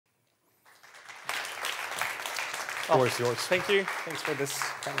floor is yours. Thank you. Thanks for this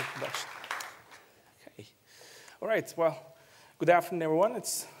kind of introduction. Okay. All right. Well, good afternoon, everyone.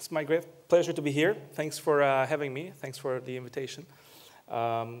 It's my great pleasure to be here. Thanks for having me. Thanks for the invitation.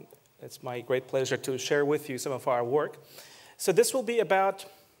 It's my great pleasure to share with you some of our work. So this will be about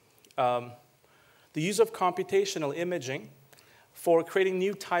the use of computational imaging for creating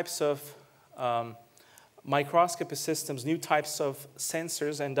new types of microscopy systems, new types of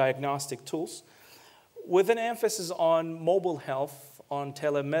sensors and diagnostic tools, with an emphasis on mobile health, on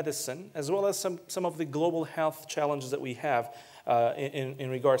telemedicine, as well as some of the global health challenges that we have in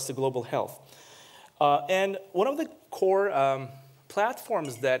regards to global health. And one of the core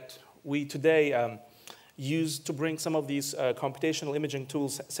platforms that we today use to bring some of these computational imaging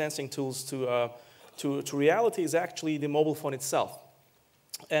tools, sensing tools to reality is actually the mobile phone itself.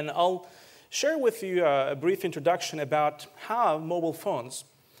 And I'll share with you a brief introduction about how mobile phones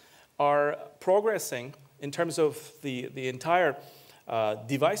are progressing in terms of the entire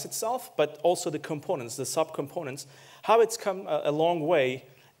device itself, but also the components, the subcomponents, how it's come a long way,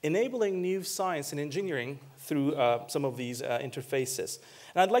 enabling new science and engineering through some of these interfaces.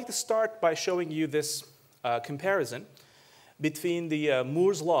 And I'd like to start by showing you this comparison between the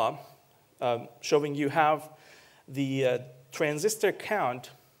Moore's law, showing you how the transistor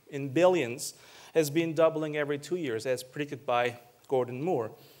count in billions has been doubling every 2 years, as predicted by Gordon Moore.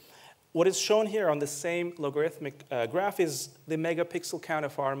 What is shown here on the same logarithmic graph is the megapixel count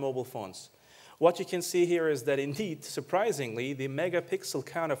of our mobile phones. What you can see here is that indeed, surprisingly, the megapixel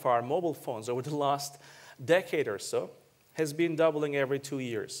count of our mobile phones over the last decade or so has been doubling every 2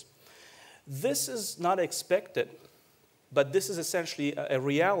 years. This is not expected, but this is essentially a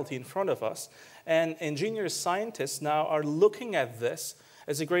reality in front of us. And engineers, scientists now are looking at this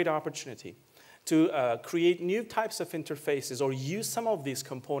as a great opportunity to create new types of interfaces or use some of these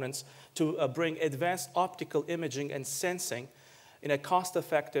components to bring advanced optical imaging and sensing in a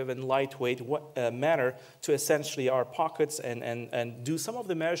cost-effective and lightweight manner to essentially our pockets and do some of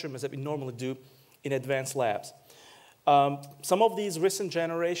the measurements that we normally do in advanced labs. Some of these recent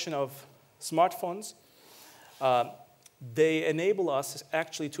generation of smartphones, they enable us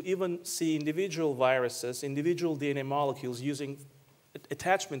actually to even see individual viruses, individual DNA molecules using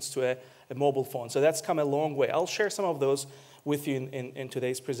attachments to a mobile phone. So that's come a long way. I'll share some of those with you in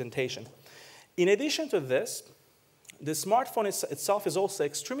today's presentation. In addition to this, the smartphone itself is also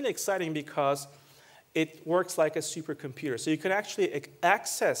extremely exciting because it works like a supercomputer. So you can actually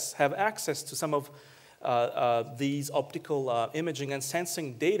have access to some of these optical imaging and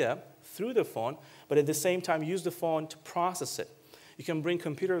sensing data through the phone, but at the same time use the phone to process it. You can bring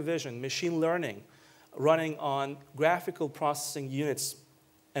computer vision, machine learning, running on graphical processing units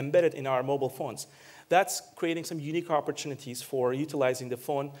embedded in our mobile phones. That's creating some unique opportunities for utilizing the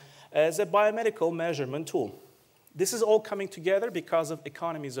phone as a biomedical measurement tool. This is all coming together because of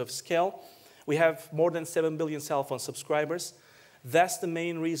economies of scale. We have more than 7 billion cell phone subscribers. That's the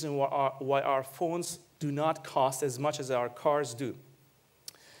main reason why our phones do not cost as much as our cars do.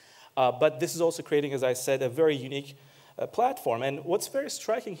 But this is also creating, as I said, a very unique platform. And what's very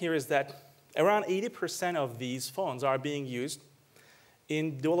striking here is that around 80% of these phones are being used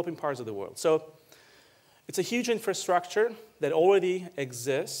in developing parts of the world. So it's a huge infrastructure that already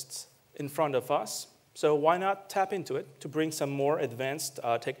exists in front of us. So why not tap into it to bring some more advanced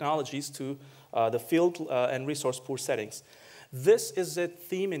technologies to the field and resource-poor settings? This is a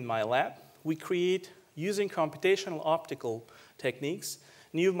theme in my lab. We create, using computational optical techniques,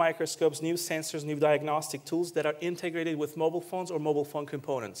 new microscopes, new sensors, new diagnostic tools that are integrated with mobile phones or mobile phone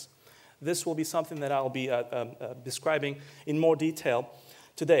components. This will be something that I'll be describing in more detail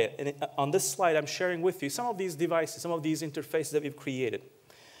today. And on this slide, I'm sharing with you some of these devices, some of these interfaces that we've created.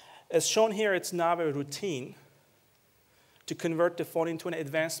 As shown here, it's now a routine to convert the phone into an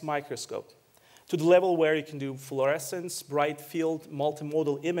advanced microscope to the level where you can do fluorescence, bright field,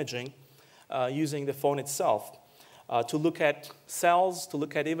 multimodal imaging using the phone itself to look at cells, to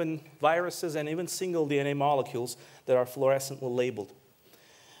look at even viruses and even single DNA molecules that are fluorescently labeled.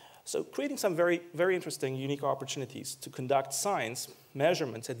 So creating some very, very interesting, unique opportunities to conduct science,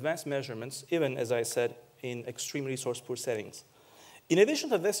 measurements, advanced measurements, even, as I said, in extreme resource-poor settings. In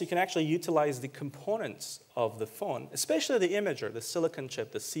addition to this, you can actually utilize the components of the phone, especially the imager, the silicon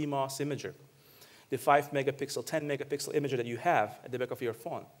chip, the CMOS imager, the 5 megapixel, 10 megapixel imager that you have at the back of your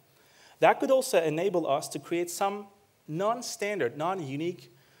phone. That could also enable us to create some non-standard,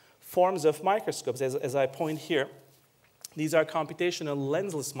 non-unique forms of microscopes, as I point here. These are computational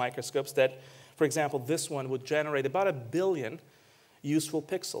lensless microscopes that, for example, this one would generate about 1 billion useful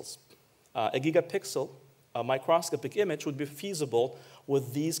pixels. A gigapixel a microscopic image would be feasible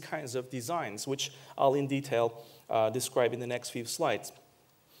with these kinds of designs, which I'll in detail describe in the next few slides.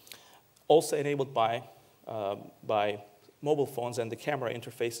 Also enabled by mobile phones and the camera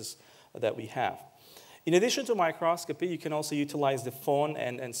interfaces that we have. In addition to microscopy, you can also utilize the phone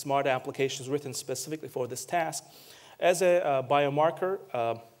and smart applications written specifically for this task as a biomarker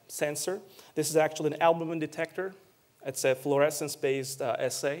sensor. This is actually an albumin detector. It's a fluorescence-based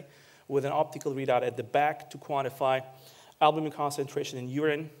assay with an optical readout at the back to quantify albumin concentration in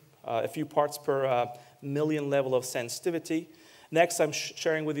urine, a few parts per million level of sensitivity. Next, I'm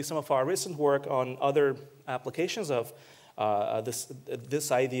sharing with you some of our recent work on other applications of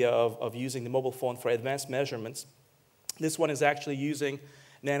this idea of using the mobile phone for advanced measurements. This one is actually using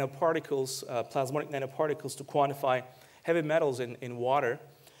nanoparticles, plasmonic nanoparticles, to quantify heavy metals in water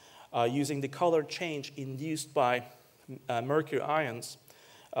using the color change induced by mercury ions.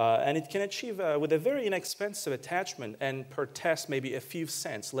 And it can achieve with a very inexpensive attachment, and per test maybe a few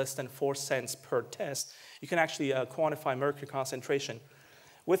cents, less than 4 cents per test, you can actually quantify mercury concentration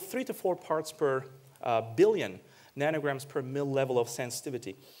with 3 to 4 parts per billion nanograms per mil level of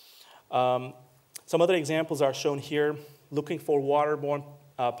sensitivity. Some other examples are shown here, looking for waterborne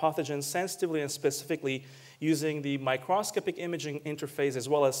pathogens sensitively and specifically using the microscopic imaging interface as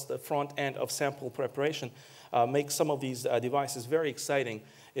well as the front end of sample preparation. Makes some of these devices very exciting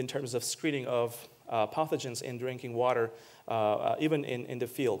in terms of screening of pathogens in drinking water, even in the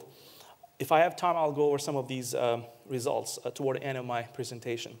field. If I have time, I'll go over some of these results toward the end of my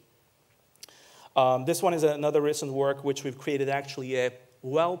presentation. This one is another recent work which we've created actually a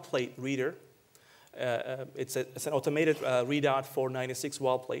well plate reader. It's an automated readout for 96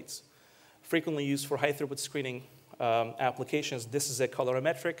 well plates, frequently used for high throughput screening applications. This is a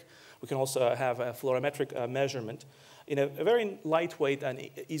colorimetric. We can also have a fluorometric measurement in a very lightweight and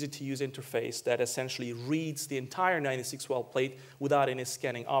easy to use interface that essentially reads the entire 96 well plate without any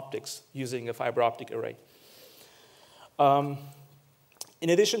scanning optics using a fiber optic array. In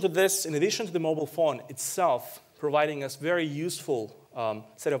addition to this, in addition to the mobile phone itself providing us very useful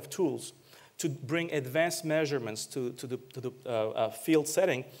set of tools to bring advanced measurements to the field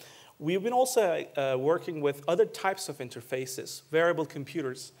setting, we've been also working with other types of interfaces, variable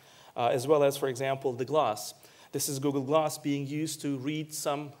computers, as well as, for example, the Glass. This is Google Glass being used to read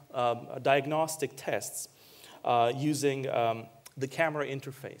some diagnostic tests using the camera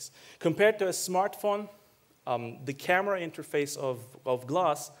interface. Compared to a smartphone, the camera interface of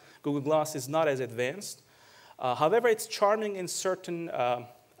Glass, Google Glass, is not as advanced. However, it's charming in certain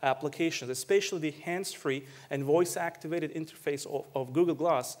applications, especially the hands-free and voice-activated interface of Google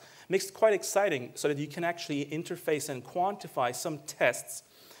Glass makes it quite exciting so that you can actually interface and quantify some tests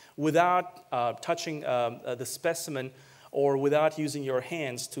without touching the specimen or without using your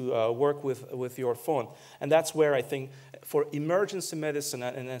hands to work with your phone. And that's where I think for emergency medicine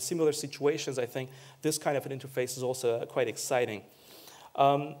and similar situations, I think this kind of an interface is also quite exciting.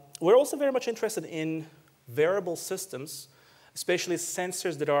 We're also very much interested in wearable systems, especially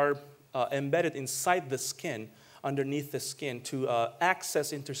sensors that are embedded inside the skin, underneath the skin, to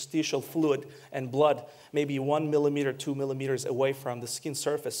access interstitial fluid and blood maybe 1 millimeter, 2 millimeters away from the skin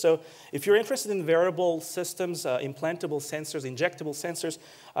surface. So if you're interested in wearable systems, implantable sensors, injectable sensors,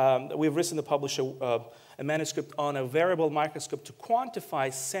 we've recently published a manuscript on a wearable microscope to quantify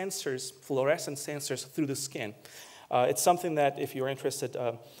sensors, fluorescent sensors, through the skin. It's something that, if you're interested,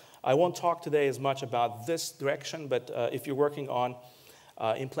 I won't talk today as much about this direction, but if you're working on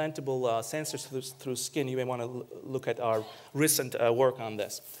implantable sensors through skin, you may want to look at our recent work on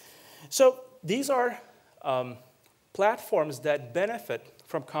this. So these are platforms that benefit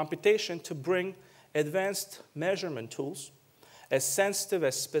from computation to bring advanced measurement tools, as sensitive,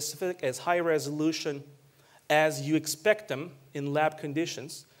 as specific, as high resolution as you expect them in lab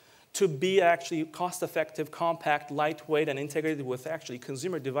conditions, to be actually cost-effective, compact, lightweight, and integrated with actually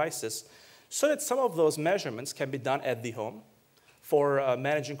consumer devices, so that some of those measurements can be done at the home for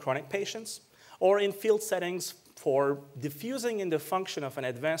managing chronic patients, or in field settings for diffusing in the function of an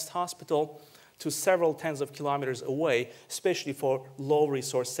advanced hospital to several tens of kilometers away, especially for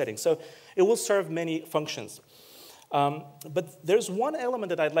low-resource settings. So it will serve many functions. But there's one element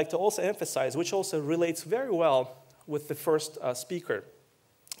that I'd like to also emphasize, which also relates very well with the first speaker,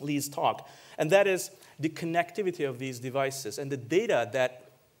 Lee's talk, and that is the connectivity of these devices and the data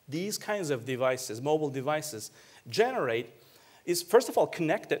that these kinds of devices, mobile devices, generate is, first of all,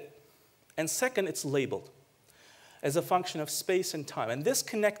 connected, and second, it's labeled as a function of space and time. And this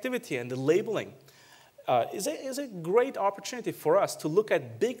connectivity and the labeling is a great opportunity for us to look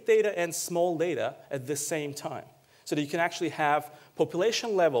at big data and small data at the same time, so that you can actually have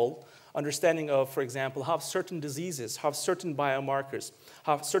population-level understanding of, for example, how certain diseases, how certain biomarkers,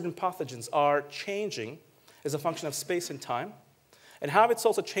 how certain pathogens are changing as a function of space and time, and how it's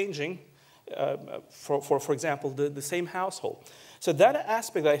also changing for example, the same household. So that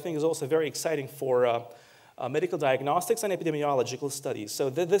aspect, I think, is also very exciting for medical diagnostics and epidemiological studies. So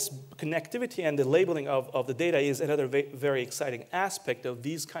this connectivity and the labeling of the data is another very exciting aspect of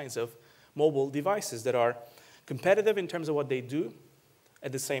these kinds of mobile devices that are competitive in terms of what they do,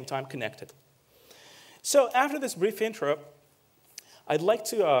 at the same time connected. So after this brief intro, I'd like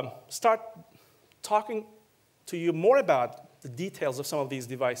to start talking to you more about the details of some of these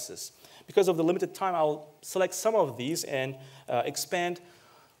devices. Because of the limited time, I'll select some of these and expand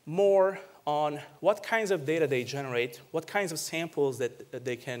more on what kinds of data they generate, what kinds of samples that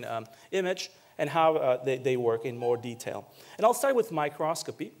they can image, and how they work in more detail. And I'll start with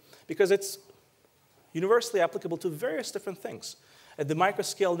microscopy, because it's universally applicable to various different things. At the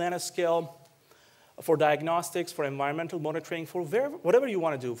microscale, nanoscale, for diagnostics, for environmental monitoring, for whatever you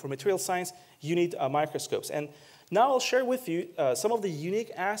want to do, for material science, you need microscopes. And now I'll share with you some of the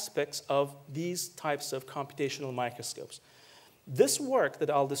unique aspects of these types of computational microscopes. This work that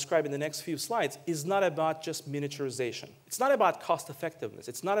I'll describe in the next few slides is not about just miniaturization. It's not about cost effectiveness.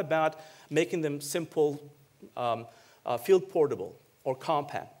 It's not about making them simple, field portable, or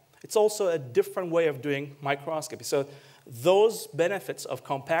compact. It's also a different way of doing microscopy. So those benefits of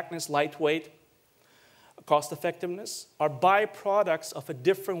compactness, lightweight, cost effectiveness are byproducts of a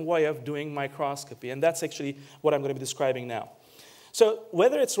different way of doing microscopy. And that's actually what I'm going to be describing now. So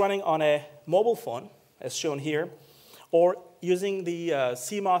whether it's running on a mobile phone, as shown here, or using the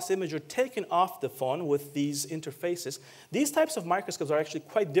CMOS imager taken off the phone with these interfaces, these types of microscopes are actually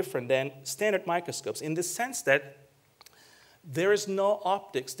quite different than standard microscopes in the sense that there is no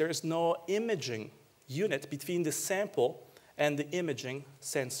optics, there is no imaging unit between the sample and the imaging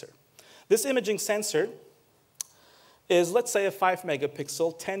sensor. This imaging sensor is, let's say, a 5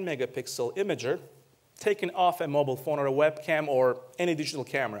 megapixel, 10 megapixel imager taken off a mobile phone or a webcam or any digital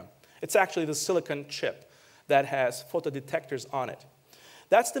camera. It's actually the silicon chip that has photodetectors on it.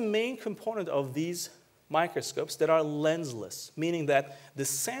 That's the main component of these microscopes that are lensless, meaning that the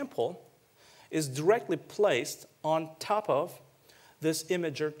sample is directly placed on top of this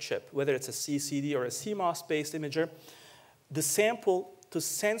imager chip, whether it's a CCD or a CMOS-based imager. The sample to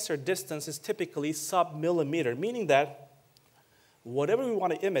sensor distance is typically sub-millimeter, meaning that whatever we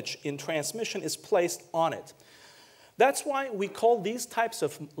want to image in transmission is placed on it. That's why we call these types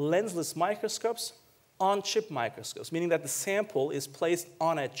of lensless microscopes on-chip microscopes, meaning that the sample is placed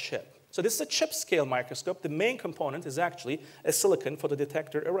on a chip. So this is a chip-scale microscope. The main component is actually a silicon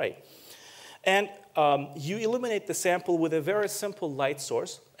photodetector array. And you illuminate the sample with a very simple light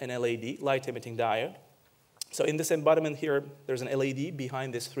source, an LED, light-emitting diode. So in this embodiment here, there's an LED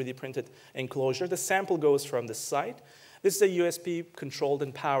behind this 3D printed enclosure. The sample goes from the site. This is a USB-controlled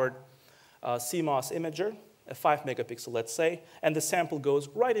and powered CMOS imager, a 5 megapixel, let's say, and the sample goes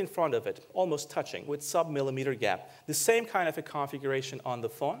right in front of it, almost touching, with sub-millimeter gap. The same kind of a configuration on the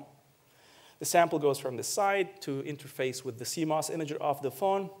phone. The sample goes from the side to interface with the CMOS imager of the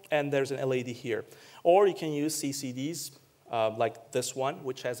phone, and there's an LED here. Or you can use CCDs like this one,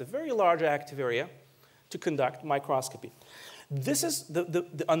 which has a very large active area to conduct microscopy. This is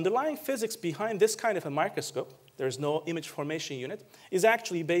the underlying physics behind this kind of a microscope. There's no image formation unit, is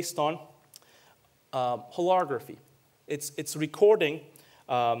actually based on holography. It's recording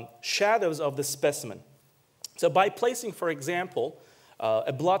shadows of the specimen. So by placing, for example,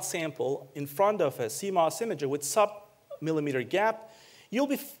 a blood sample in front of a CMOS imager with sub-millimeter gap, you'll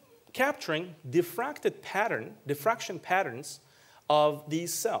be capturing diffraction patterns of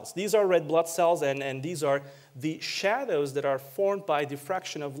these cells. These are red blood cells, and these are the shadows that are formed by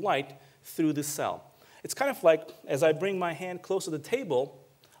diffraction of light through the cell. It's kind of like, as I bring my hand close to the table,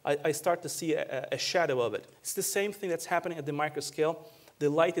 I start to see a shadow of it. It's the same thing that's happening at the microscale. The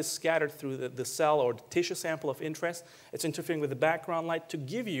light is scattered through the cell or the tissue sample of interest. It's interfering with the background light to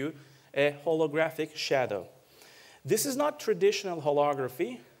give you a holographic shadow. This is not traditional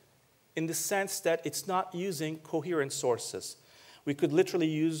holography in the sense that it's not using coherent sources. We could literally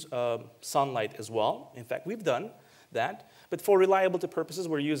use sunlight as well. In fact, we've done that. But for reliability purposes,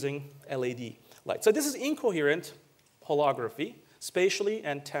 we're using LED light. So this is incoherent holography, spatially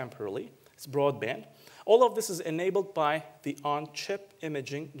and temporally. It's broadband. All of this is enabled by the on-chip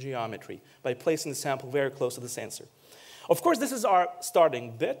imaging geometry, by placing the sample very close to the sensor. Of course, this is our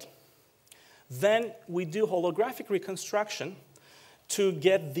starting bit. Then we do holographic reconstruction to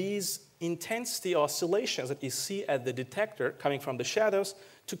get these intensity oscillations that you see at the detector coming from the shadows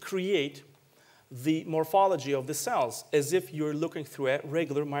to create the morphology of the cells as if you're looking through a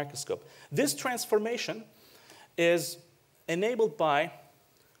regular microscope. This transformation is enabled by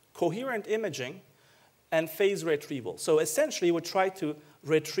coherent imaging and phase retrieval. So essentially, we try to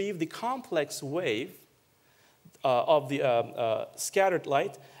retrieve the complex wave of the scattered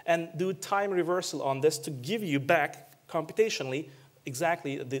light and do time reversal on this to give you back computationally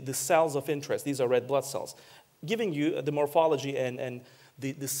exactly the cells of interest. These are red blood cells, giving you the morphology and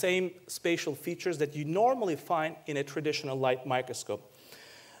the same spatial features that you normally find in a traditional light microscope.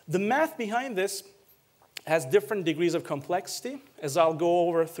 The math behind this has different degrees of complexity. As I'll go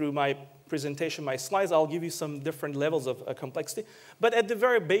over through my presentation, my slides, I'll give you some different levels of complexity. But at the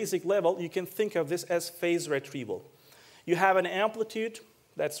very basic level, you can think of this as phase retrieval. You have an amplitude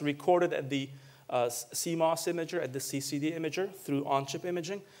that's recorded at the CMOS imager, at the CCD imager through on-chip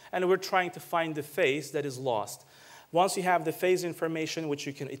imaging, and we're trying to find the phase that is lost. Once you have the phase information, which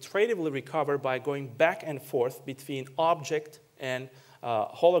you can iteratively recover by going back and forth between object and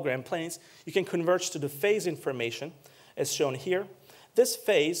hologram planes, you can converge to the phase information as shown here. This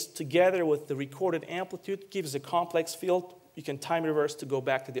phase, together with the recorded amplitude, gives a complex field. You can time reverse to go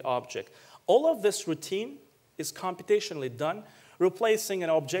back to the object. All of this routine is computationally done, replacing an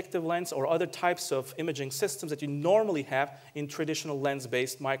objective lens or other types of imaging systems that you normally have in traditional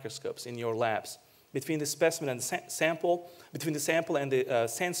lens-based microscopes in your labs. Between the specimen and the sample, between the sample and the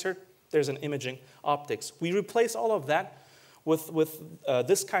sensor, there's an imaging optics. We replace all of that with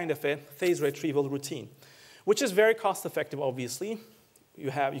this kind of a phase retrieval routine, which is very cost-effective, obviously.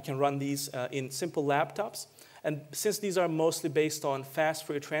 You can run these in simple laptops. And since these are mostly based on fast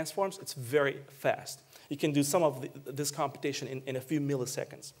Fourier transforms, it's very fast. You can do some of this computation in a few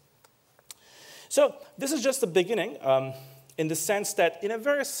milliseconds. So this is just the beginning in the sense that in a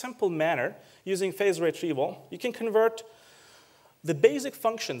very simple manner, using phase retrieval, you can convert the basic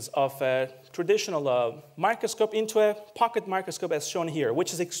functions of a traditional microscope into a pocket microscope as shown here,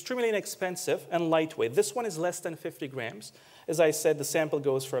 which is extremely inexpensive and lightweight. This one is less than 50 grams. As I said, the sample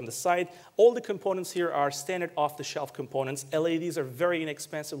goes from the side. All the components here are standard off-the-shelf components. LEDs are very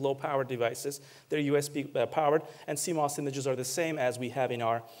inexpensive, low-power devices. They're USB-powered, and CMOS images are the same as we have in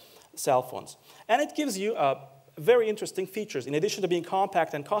our cell phones. And it gives you very interesting features. In addition to being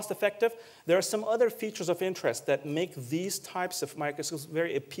compact and cost-effective, there are some other features of interest that make these types of microscopes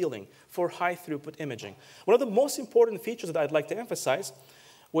very appealing for high-throughput imaging. One of the most important features that I'd like to emphasize,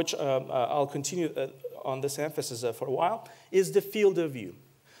 which I'll continue on this emphasis for a while, is the field of view.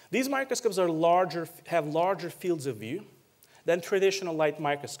 These microscopes are have larger fields of view than traditional light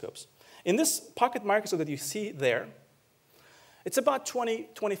microscopes. In this pocket microscope that you see there, it's about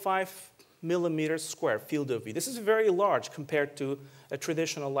 25 millimeters square field of view. This is very large compared to a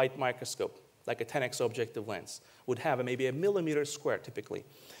traditional light microscope, like a 10x objective lens would have maybe a millimeter square typically.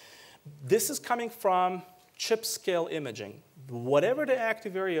 This is coming from chip scale imaging. Whatever the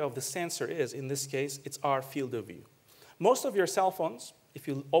active area of the sensor is, in this case, it's our field of view. Most of your cell phones, if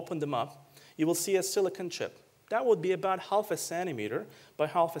you open them up, you will see a silicon chip. That would be about 0.5 centimeter by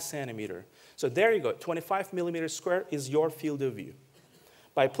 0.5 centimeter. So there you go, 25 millimeters square is your field of view.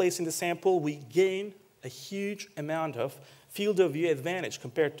 By placing the sample, we gain a huge amount of field of view advantage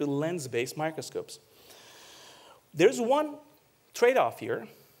compared to lens-based microscopes. There's one trade-off here.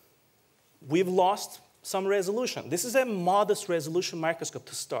 We've lost some resolution. This is a modest resolution microscope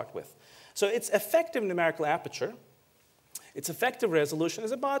to start with. So its effective numerical aperture, its effective resolution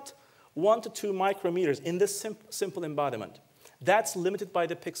is about 1 to 2 micrometers in this simple embodiment. That's limited by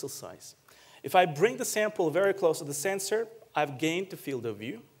the pixel size. If I bring the sample very close to the sensor, I've gained the field of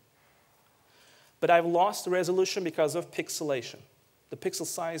view, but I've lost the resolution because of pixelation. The pixel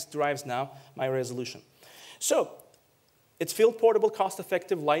size drives now my resolution. So it's field portable,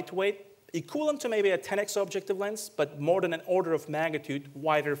 cost-effective, lightweight, equivalent to maybe a 10x objective lens, but more than an order of magnitude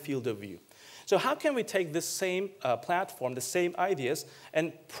wider field of view. So how can we take this same platform, the same ideas,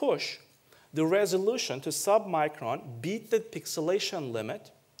 and push the resolution to sub-micron, beat the pixelation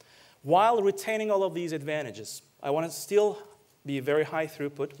limit, while retaining all of these advantages? I want to still be very high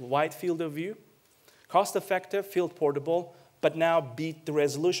throughput, wide field of view, cost-effective, field portable, but now beat the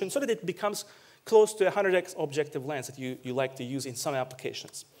resolution so that it becomes close to a 100x objective lens that you like to use in some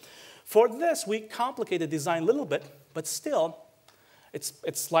applications. For this, we complicate the design a little bit, but still,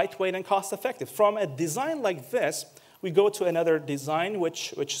 it's lightweight and cost-effective. From a design like this, we go to another design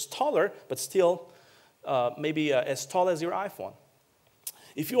which is taller, but still maybe as tall as your iPhone.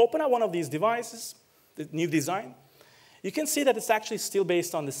 If you open up one of these devices, the new design, you can see that it's actually still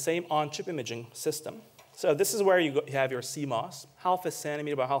based on the same on-chip imaging system. So this is where you have your CMOS, 0.5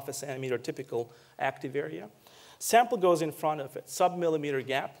 centimeter by 0.5 centimeter typical active area. Sample goes in front of it, sub-millimeter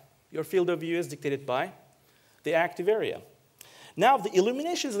gap. Your field of view is dictated by the active area. Now, the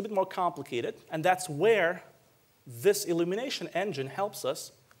illumination is a bit more complicated, and that's where this illumination engine helps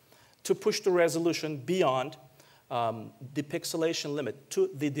us to push the resolution beyond the pixelation limit to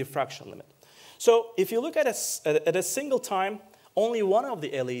the diffraction limit. So if you look at a single time, only one of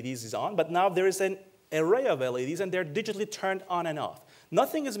the LEDs is on, but now there is an array of LEDs, and they're digitally turned on and off.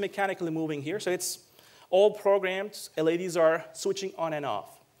 Nothing is mechanically moving here, so it's all programmed. LEDs are switching on and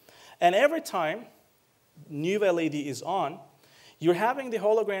off. And every time new LED is on, you're having the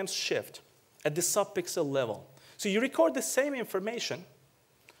holograms shift at the subpixel level. So you record the same information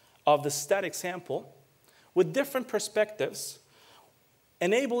of the static sample with different perspectives,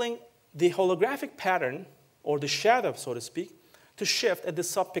 enabling the holographic pattern, or the shadow, so to speak, to shift at the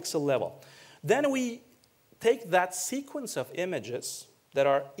subpixel level. Then we take that sequence of images that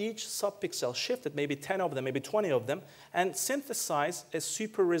are each subpixel shifted, maybe 10 of them, maybe 20 of them, and synthesize a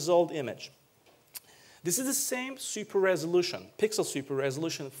super resolved image. This is the same super resolution, pixel super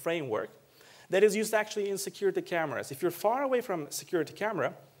resolution framework that is used actually in security cameras. If you're far away from a security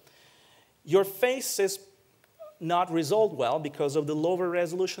camera, your face is not resolved well because of the lower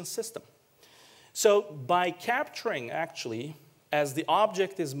resolution system. So by capturing, actually, as the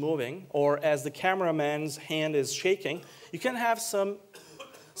object is moving or as the cameraman's hand is shaking, you can have some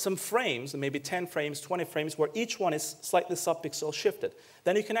frames, maybe 10 frames, 20 frames, where each one is slightly subpixel shifted.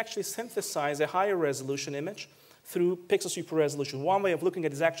 Then you can actually synthesize a higher resolution image through pixel super resolution. One way of looking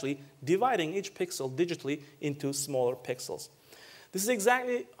at it is actually dividing each pixel digitally into smaller pixels. This is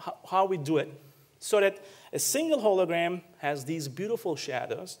exactly how we do it, so that a single hologram has these beautiful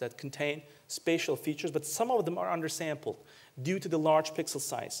shadows that contain spatial features, but some of them are undersampled due to the large pixel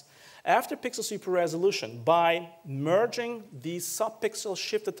size. After pixel super resolution, by merging these subpixel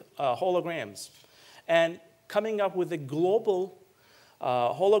shifted holograms and coming up with a global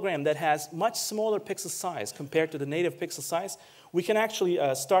hologram that has much smaller pixel size compared to the native pixel size, we can actually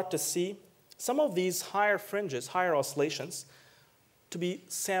start to see some of these higher fringes, higher oscillations, to be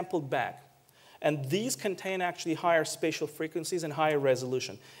sampled back. And these contain actually higher spatial frequencies and higher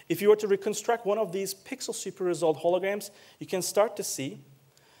resolution. If you were to reconstruct one of these pixel super resolved holograms, you can start to see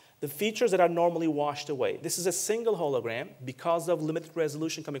the features that are normally washed away. This is a single hologram because of limited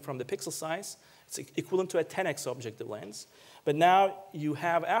resolution coming from the pixel size. It's equivalent to a 10x objective lens. But now you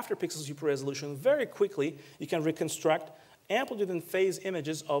have, after pixel super resolution, very quickly you can reconstruct amplitude and phase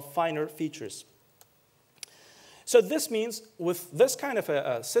images of finer features. So this means with this kind of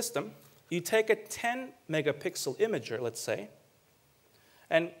a system, you take a 10 megapixel imager, let's say,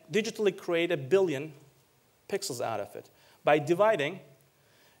 and digitally create 1 billion pixels out of it by dividing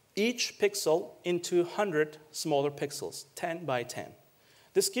each pixel into 100 smaller pixels, 10 by 10.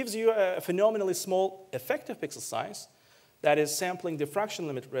 This gives you a phenomenally small effective pixel size that is sampling diffraction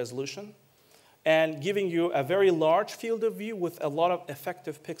limit resolution and giving you a very large field of view with a lot of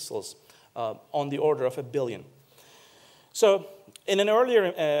effective pixels on the order of 1 billion. So in an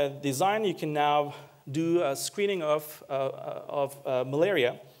earlier design, you can now do a screening of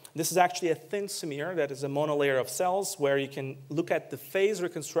malaria. This is actually a thin smear that is a monolayer of cells where you can look at the phase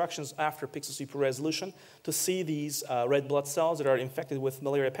reconstructions after pixel super resolution to see these red blood cells that are infected with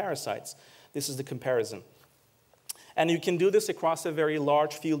malaria parasites. This is the comparison. And you can do this across a very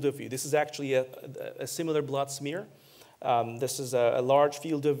large field of view. This is actually a similar blood smear. This is a large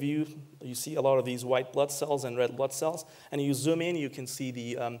field of view. You see a lot of these white blood cells and red blood cells. And you zoom in, you can see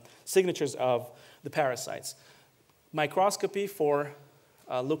the signatures of the parasites. Microscopy for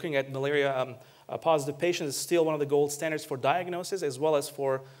looking at malaria positive patients is still one of the gold standards for diagnosis, as well as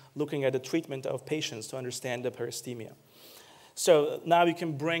for looking at the treatment of patients to understand the peristemia. So now you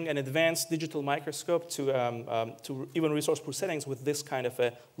can bring an advanced digital microscope to even resource-poor settings with this kind of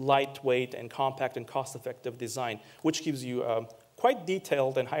a lightweight and compact and cost-effective design, which gives you quite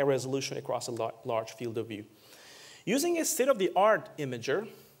detailed and high resolution across a large field of view. Using a state-of-the-art imager,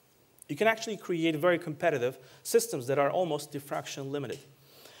 you can actually create very competitive systems that are almost diffraction limited.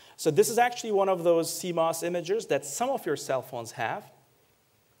 So this is actually one of those CMOS imagers that some of your cell phones have.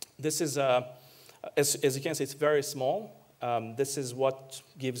 This is, as you can see, it's very small. This is what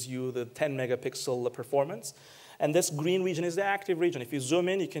gives you the 10 megapixel performance. And this green region is the active region. If you zoom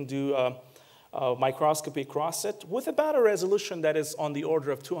in, you can do microscopy across it with about a resolution that is on the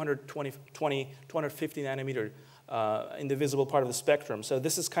order of 250 nanometer in the visible part of the spectrum. So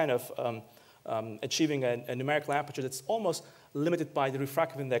this is kind of achieving a numerical aperture that's almost limited by the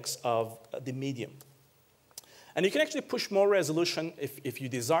refractive index of the medium. And you can actually push more resolution if you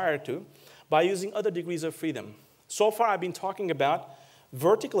desire to by using other degrees of freedom. So far, I've been talking about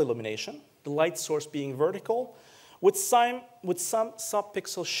vertical illumination, the light source being vertical, With some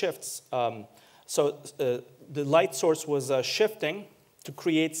subpixel shifts, the light source was shifting to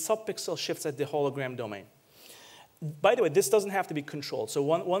create subpixel shifts at the hologram domain. By the way, this doesn't have to be controlled. So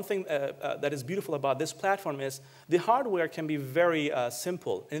one thing that is beautiful about this platform is the hardware can be very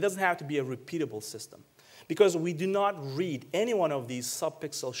simple, and it doesn't have to be a repeatable system, because we do not read any one of these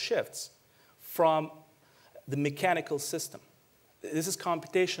subpixel shifts from the mechanical system. This is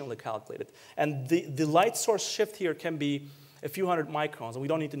computationally calculated. And the light source shift here can be a few hundred microns, and we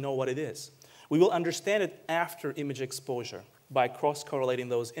don't need to know what it is. We will understand it after image exposure by cross-correlating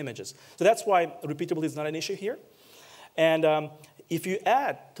those images. So that's why repeatability is not an issue here. And if you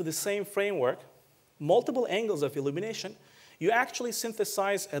add to the same framework multiple angles of illumination, you actually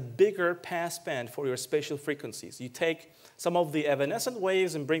synthesize a bigger passband for your spatial frequencies. You take some of the evanescent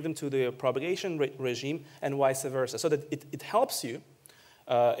waves and bring them to the propagation regime and vice versa. So that it helps you,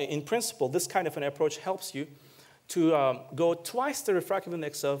 in principle, this kind of an approach helps you to go twice the refractive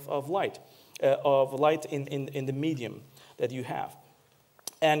index of light in the medium that you have.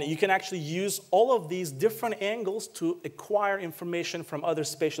 And you can actually use all of these different angles to acquire information from other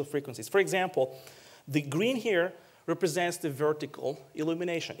spatial frequencies. For example, the green here represents the vertical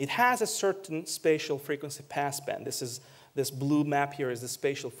illumination. It has a certain spatial frequency passband. This blue map here is the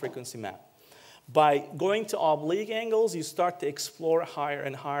spatial frequency map. By going to oblique angles, you start to explore higher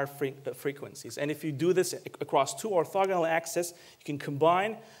and higher frequencies. And if you do this across two orthogonal axes, you can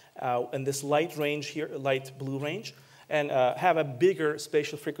combine in this light range here, light blue range, and have a bigger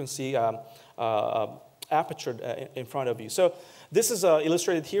spatial frequency aperture in front of you. So this is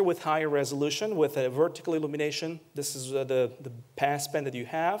illustrated here with higher resolution, with a vertical illumination. This is the passband that you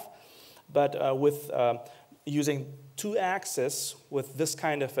have. But with using two axes with this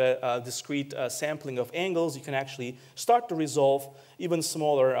kind of a discrete sampling of angles, you can actually start to resolve even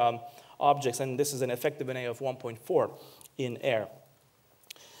smaller objects. And this is an effective NA of 1.4 in air.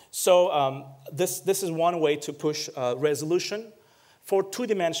 So this is one way to push resolution for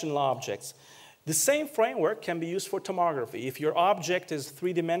two-dimensional objects. The same framework can be used for tomography. If your object is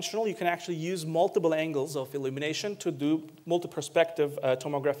three-dimensional, you can actually use multiple angles of illumination to do multi-perspective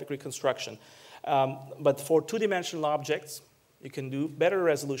tomographic reconstruction. But for two-dimensional objects, you can do better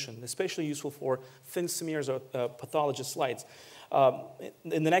resolution, especially useful for thin smears or pathologist slides.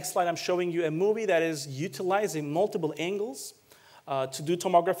 In the next slide, I'm showing you a movie that is utilizing multiple angles to do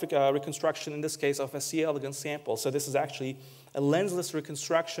tomographic reconstruction, in this case, of a C. elegans sample. So this is actually a lensless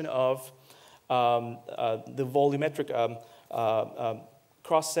reconstruction of the volumetric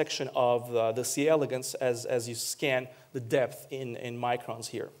cross-section of the C. elegans as you scan the depth in microns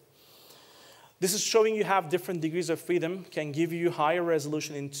here. This is showing you have different degrees of freedom, can give you higher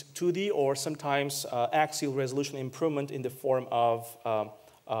resolution in 2D or sometimes axial resolution improvement in the form of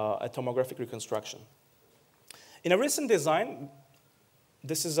a tomographic reconstruction. In a recent design,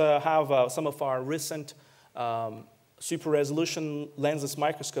 this is how some of our recent super resolution lensless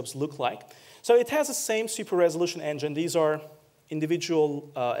microscopes look like. So it has the same super resolution engine. These are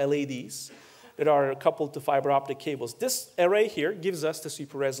individual LEDs that are coupled to fiber optic cables. This array here gives us the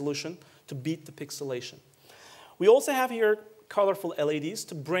super resolution to beat the pixelation. We also have here colorful LEDs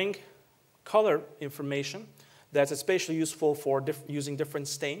to bring color information that's especially useful for using different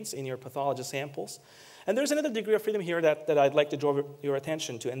stains in your pathology samples. And there's another degree of freedom here that I'd like to draw your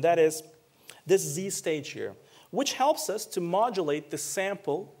attention to, and that is this Z stage here, which helps us to modulate the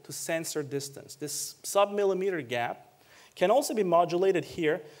sample to sensor distance. This sub-millimeter gap can also be modulated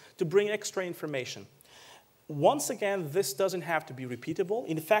here to bring extra information. Once again, this doesn't have to be repeatable.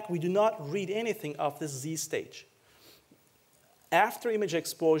 In fact, we do not read anything of this Z stage. After image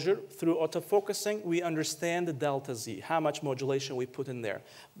exposure, through autofocusing, we understand the delta Z, how much modulation we put in there,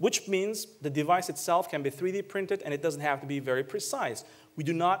 which means the device itself can be 3D printed and it doesn't have to be very precise. We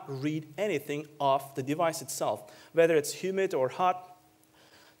do not read anything off the device itself. Whether it's humid or hot,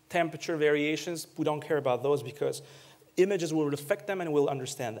 temperature variations, we don't care about those because images will reflect them and we'll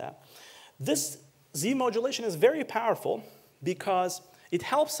understand that. This Z modulation is very powerful because it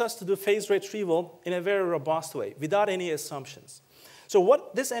helps us to do phase retrieval in a very robust way, without any assumptions. So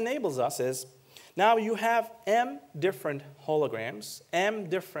what this enables us is, now you have M different holograms, M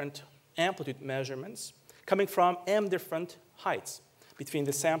different amplitude measurements, coming from M different heights between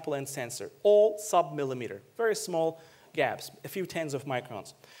the sample and sensor, all sub-millimeter, very small gaps, a few tens of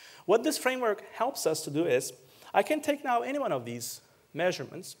microns. What this framework helps us to do is, I can take now any one of these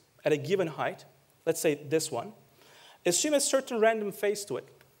measurements at a given height, let's say this one, assume a certain random phase to it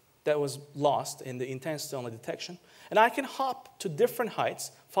that was lost in the intensity-only detection, and I can hop to different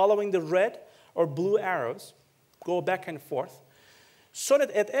heights following the red or blue arrows, go back and forth, so that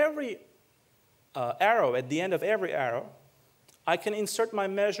at every arrow, at the end of every arrow, I can insert my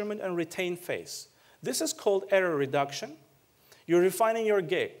measurement and retain phase. This is called error reduction. You're refining your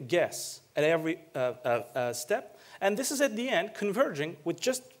guess at every step. And this is at the end converging with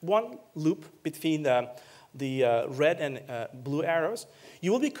just one loop between the red and blue arrows.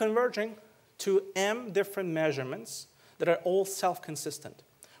 You will be converging to m different measurements that are all self-consistent,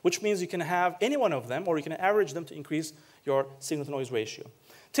 which means you can have any one of them, or you can average them to increase your signal-to-noise ratio.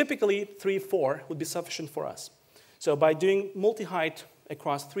 Typically, 3, 4 would be sufficient for us. So by doing multi-height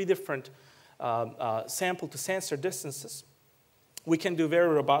across 3 different sample-to-sensor distances, we can do very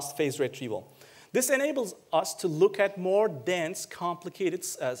robust phase retrieval. This enables us to look at more dense, complicated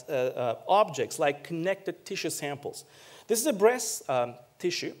objects like connected tissue samples. This is a breast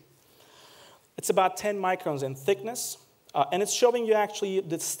tissue. It's about 10 microns in thickness, and it's showing you actually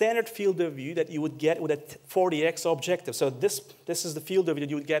the standard field of view that you would get with a 40x objective. So this is the field of view that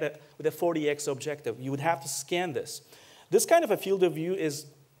you would get with a 40x objective. You would have to scan this. This kind of a field of view is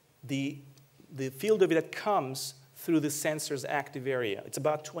the field of view that comes through the sensor's active area. It's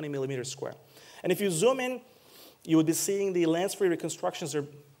about 20 millimeters square. And if you zoom in, you would be seeing the lens-free reconstructions are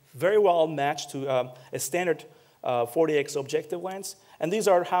very well matched to a standard 40x objective lens. And these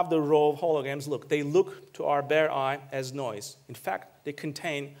have the raw holograms look. They look to our bare eye as noise. In fact, they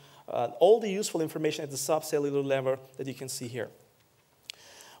contain all the useful information at the subcellular level that you can see here.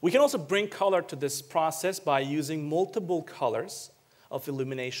 We can also bring color to this process by using multiple colors of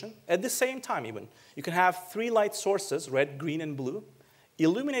illumination at the same time even. You can have 3 light sources, red, green, and blue,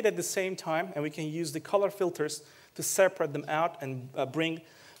 illuminate at the same time, and we can use the color filters to separate them out and bring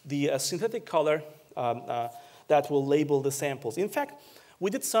the synthetic color that will label the samples. In fact, we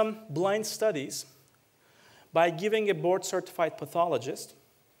did some blind studies by giving a board-certified pathologist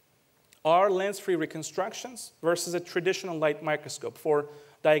our lens-free reconstructions versus a traditional light microscope for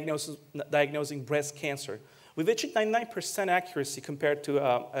diagnosing breast cancer. We've achieved 99% accuracy compared to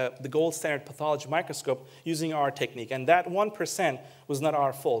the gold standard pathology microscope using our technique. And that 1% was not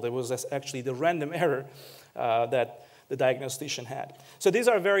our fault. It was actually the random error that the diagnostician had. So these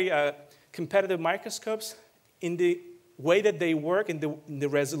are very competitive microscopes in the way that they work, in the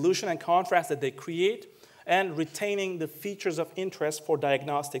resolution and contrast that they create, and retaining the features of interest for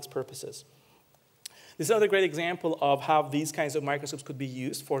diagnostics purposes. This is another great example of how these kinds of microscopes could be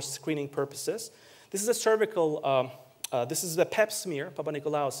used for screening purposes. This is a cervical, this is a PEP smear, Papa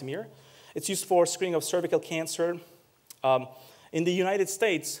Nicolau smear. It's used for screening of cervical cancer. In the United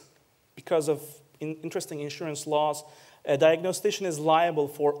States, because of interesting insurance laws, a diagnostician is liable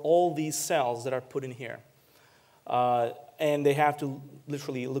for all these cells that are put in here. And they have to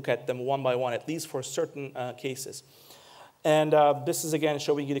literally look at them one by one, at least for certain cases. And this is, again,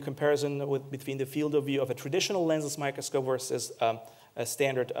 showing you the comparison between the field of view of a traditional lensless microscope versus a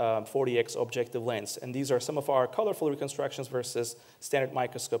standard 40x objective lens. And these are some of our colorful reconstructions versus standard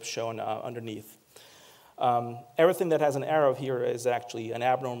microscopes shown underneath. Everything that has an arrow here is actually an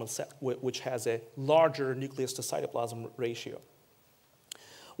abnormal cell, which has a larger nucleus to cytoplasm ratio.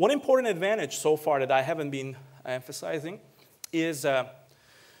 One important advantage so far that I haven't been emphasizing is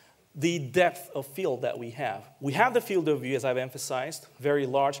the depth of field that we have. We have the field of view, as I've emphasized, very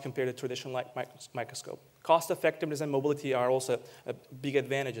large compared to traditional light microscope. Cost effectiveness and mobility are also big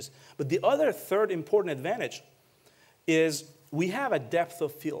advantages. But the other third important advantage is we have a depth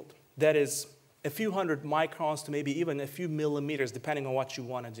of field that is a few hundred microns to maybe even a few millimeters, depending on what you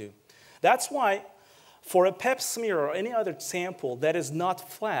want to do. That's why for a PEP smear or any other sample that is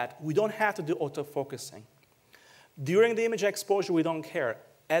not flat, we don't have to do autofocusing. During the image exposure, we don't care.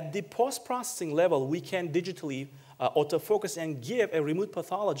 At the post-processing level, we can digitally autofocus and give a remote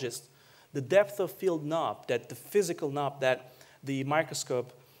pathologist the depth of field knob, the physical knob that the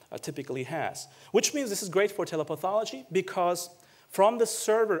microscope typically has. Which means this is great for telepathology because from the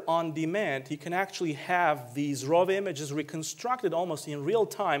server on demand, you can actually have these raw images reconstructed almost in real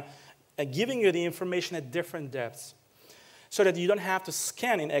time, giving you the information at different depths so that you don't have to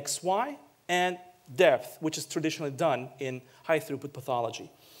scan in XY and depth, which is traditionally done in high-throughput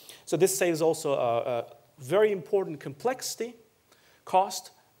pathology. So this saves also a very important complexity,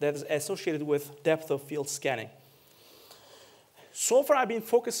 cost that is associated with depth of field scanning. So far, I've been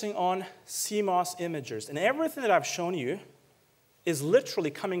focusing on CMOS imagers, and everything that I've shown you is literally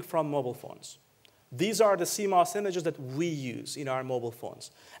coming from mobile phones. These are the CMOS images that we use in our mobile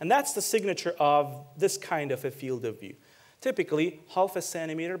phones. And that's the signature of this kind of a field of view. Typically, half a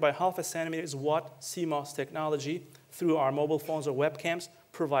centimeter by half a centimeter is what CMOS technology through our mobile phones or webcams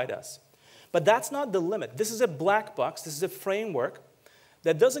provide us. But that's not the limit. This is a black box. This is a framework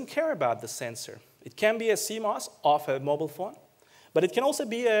that doesn't care about the sensor. It can be a CMOS off a mobile phone, but it can also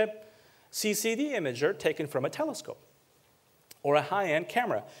be a CCD imager taken from a telescope or a high-end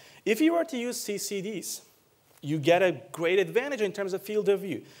camera. If you were to use CCDs, you get a great advantage in terms of field of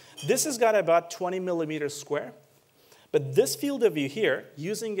view. This has got about 20 millimeters square, but this field of view here,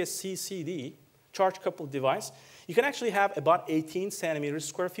 using a CCD, charge-coupled device, you can actually have about 18 centimeters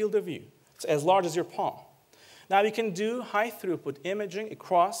square field of view. It's as large as your palm. Now you can do high-throughput imaging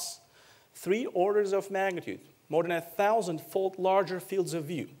across 3 orders of magnitude, more than 1,000-fold larger fields of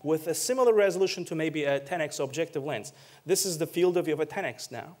view, with a similar resolution to maybe a 10x objective lens. This is the field of view of a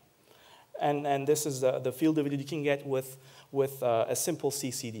 10x now. And this is the field of view you can get with a simple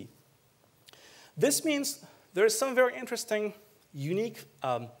CCD. This means there is some very interesting, unique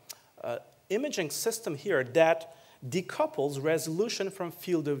imaging system here that decouples resolution from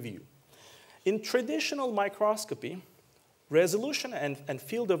field of view. In traditional microscopy, resolution and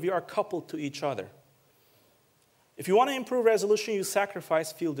field of view are coupled to each other. If you want to improve resolution, you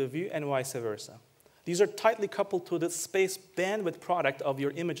sacrifice field of view and vice versa. These are tightly coupled to the space bandwidth product of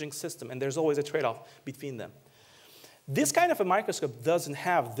your imaging system, and there's always a trade-off between them. This kind of a microscope doesn't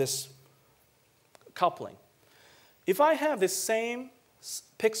have this coupling. If I have this same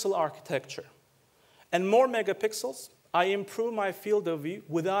pixel architecture and more megapixels, I improve my field of view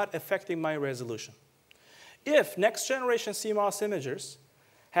without affecting my resolution. If next generation CMOS imagers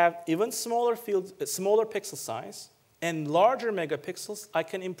have even smaller pixel size and larger megapixels, I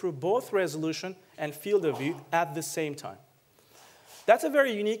can improve both resolution and field of view at the same time. That's a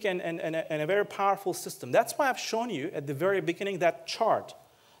very unique and a very powerful system. That's why I've shown you at the very beginning that chart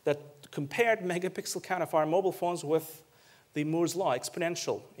that compared megapixel count of our mobile phones with the Moore's law,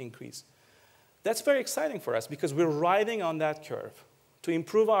 exponential increase. That's very exciting for us because we're riding on that curve to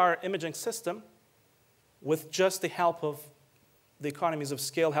improve our imaging system with just the help of the economies of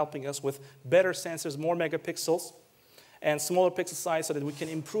scale helping us with better sensors, more megapixels, and smaller pixel size so that we can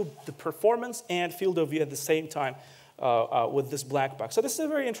improve the performance and field of view at the same time with this black box. So this is a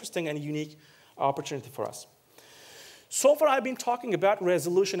very interesting and unique opportunity for us. So far, I've been talking about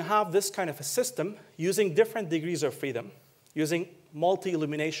resolution, how this kind of a system, using different degrees of freedom, using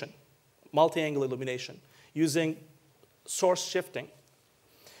multi-illumination, multi-angle illumination, using source shifting,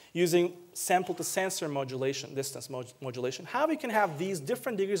 using sample-to-sensor modulation, distance modulation, how we can have these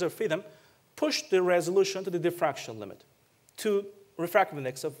different degrees of freedom push the resolution to the diffraction limit, to refractive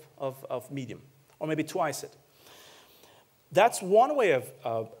index of medium, or maybe twice it. That's one way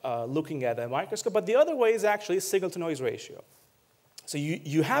of looking at a microscope, but the other way is actually signal-to-noise ratio. So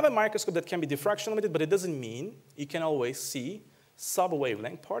you have a microscope that can be diffraction limited, but it doesn't mean you can always see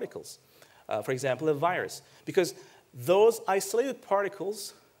sub-wavelength particles. For example, a virus. Because those isolated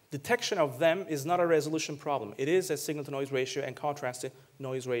particles, detection of them is not a resolution problem. It is a signal-to-noise ratio and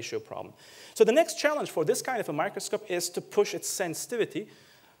contrast-to-noise ratio problem. So the next challenge for this kind of a microscope is to push its sensitivity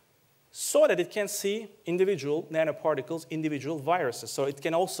so that it can see individual nanoparticles, individual viruses. So it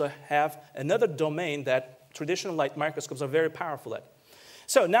can also have another domain that traditional light microscopes are very powerful at.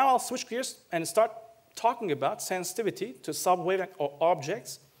 So now I'll switch gears and start talking about sensitivity to sub-wavelength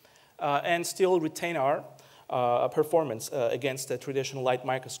objects and still retain our performance against a traditional light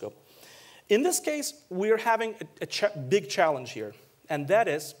microscope. In this case, we're having a big challenge here, and that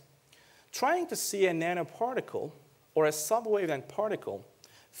is trying to see a nanoparticle or a sub-wavelength particle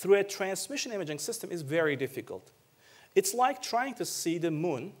through a transmission imaging system is very difficult. It's like trying to see the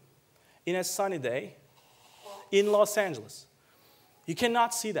moon in a sunny day in Los Angeles. You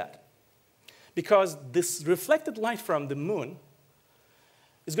cannot see that because this reflected light from the moon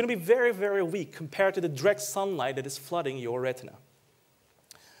is going to be very, very weak compared to the direct sunlight that is flooding your retina.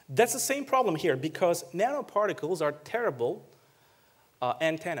 That's the same problem here because nanoparticles are terrible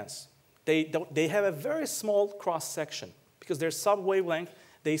antennas. They have a very small cross-section because they're sub-wavelength.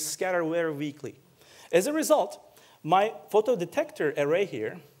 They scatter very weakly. As a result, my photodetector array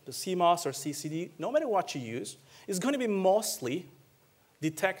here, the CMOS or CCD, no matter what you use, is going to be mostly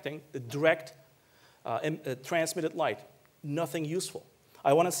detecting the direct transmitted light, nothing useful.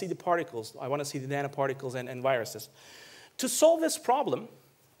 I want to see the particles. I want to see the nanoparticles and viruses. To solve this problem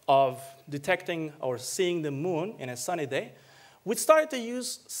of detecting or seeing the moon in a sunny day, we started to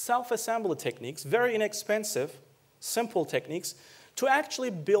use self-assembly techniques, very inexpensive, simple techniques, to actually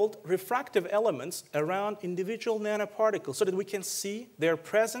build refractive elements around individual nanoparticles so that we can see their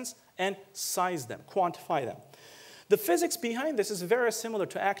presence and size them, quantify them. The physics behind this is very similar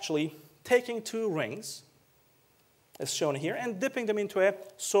to actually taking two rings, as shown here, and dipping them into a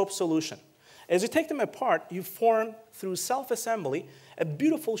soap solution. As you take them apart, you form, through self-assembly, a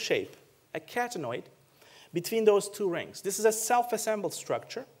beautiful shape, a catenoid, between those two rings. This is a self-assembled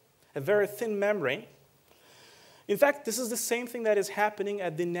structure, a very thin membrane. In fact, this is the same thing that is happening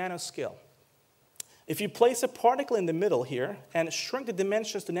at the nanoscale. If you place a particle in the middle here and shrink the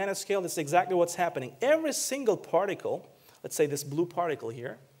dimensions to nanoscale, that's exactly what's happening. Every single particle, let's say this blue particle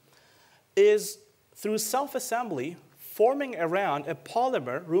here, is through self-assembly forming around a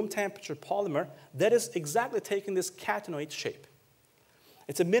polymer, room temperature polymer, that is exactly taking this catenoid shape.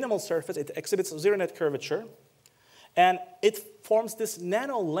 It's a minimal surface, it exhibits zero net curvature, and it forms this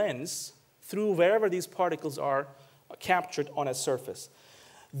nano lens through wherever these particles are captured on a surface.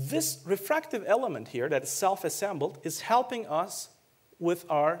 This refractive element here that is self-assembled is helping us with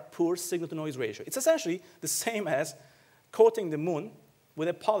our poor signal-to-noise ratio. It's essentially the same as coating the moon with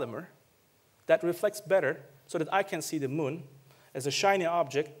a polymer that reflects better so that I can see the moon as a shiny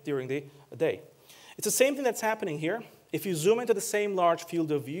object during the day. It's the same thing that's happening here. If you zoom into the same large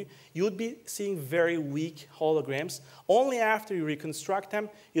field of view, you would be seeing very weak holograms. Only after you reconstruct them,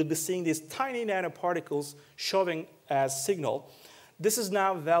 you'll be seeing these tiny nanoparticles showing as signal. This is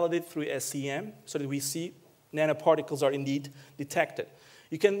now validated through SEM so that we see nanoparticles are indeed detected.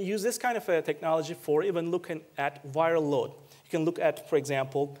 You can use this kind of a technology for even looking at viral load. You can look at, for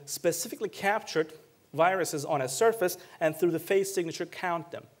example, specifically captured viruses on a surface and through the phase signature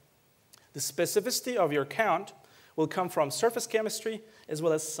count them. The specificity of your count will come from surface chemistry as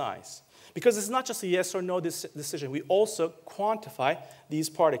well as size. Because it's not just a yes or no decision. We also quantify these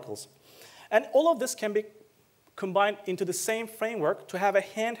particles. And all of this can be combined into the same framework to have a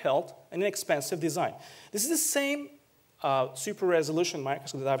handheld and inexpensive design. This is the same super resolution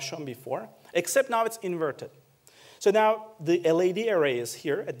microscope that I've shown before, except now it's inverted. So now the LED array is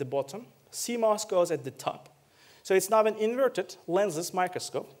here at the bottom. CMOS goes at the top. So it's now an inverted lensless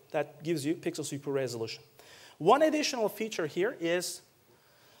microscope that gives you pixel super resolution. One additional feature here is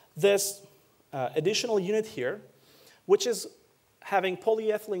this additional unit here, which is having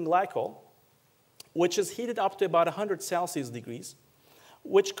polyethylene glycol, which is heated up to about 100 Celsius degrees,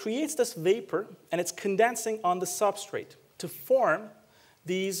 which creates this vapor, and it's condensing on the substrate to form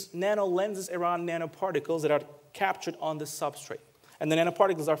these nano lenses around nanoparticles that are captured on the substrate. And the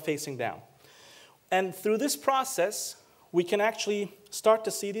nanoparticles are facing down. And through this process, we can actually start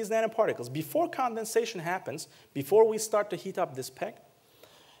to see these nanoparticles. Before condensation happens, before we start to heat up this PEG,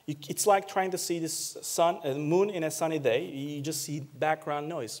 it's like trying to see this moon in a sunny day. You just see background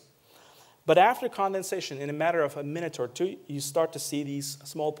noise. But after condensation, in a matter of a minute or two, you start to see these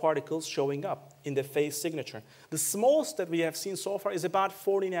small particles showing up in the phase signature. The smallest that we have seen so far is about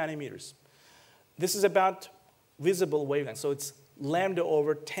 40 nanometers. This is about visible wavelength, so it's lambda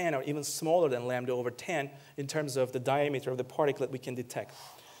over 10 or even smaller than lambda over 10 in terms of the diameter of the particle that we can detect.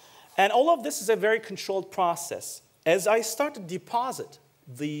 And all of this is a very controlled process. As I start to deposit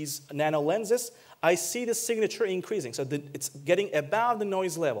these nano lenses, I see the signature increasing, so it's getting above the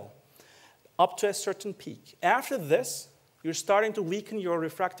noise level, up to a certain peak. After this, you're starting to weaken your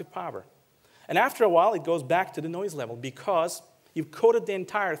refractive power. And after a while, it goes back to the noise level because you've coated the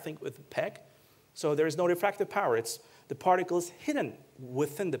entire thing with PEG, so there is no refractive power. The particle is hidden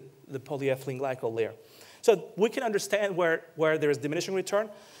within the polyethylene glycol layer. So we can understand where there is diminishing return.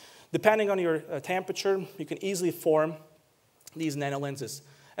 Depending on your temperature, you can easily form these nano lenses.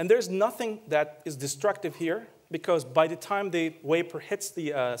 And there's nothing that is destructive here, because by the time the vapor hits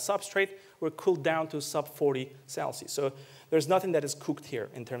the substrate, we're cooled down to sub 40 Celsius. So there's nothing that is cooked here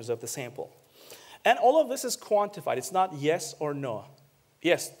in terms of the sample. And all of this is quantified. It's not yes or no.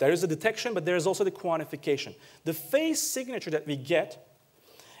 Yes, there is a detection, but there is also the quantification. The phase signature that we get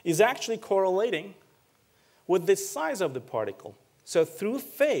is actually correlating with the size of the particle. So through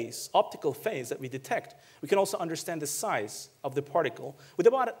phase, optical phase that we detect, we can also understand the size of the particle with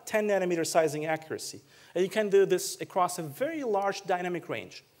about a 10 nanometer sizing accuracy. And you can do this across a very large dynamic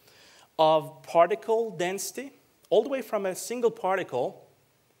range of particle density, all the way from a single particle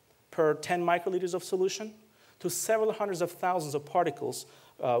per 10 microliters of solution to several hundreds of thousands of particles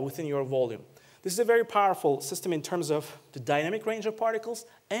within your volume. This is a very powerful system in terms of the dynamic range of particles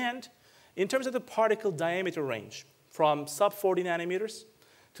and in terms of the particle diameter range, from sub 40 nanometers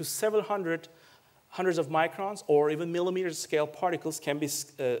to several hundreds of microns or even millimeter scale particles can be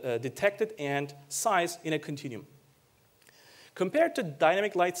detected and sized in a continuum. Compared to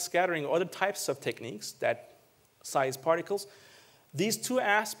dynamic light scattering or other types of techniques that size particles, these two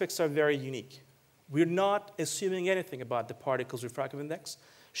aspects are very unique. We're not assuming anything about the particle's refractive index,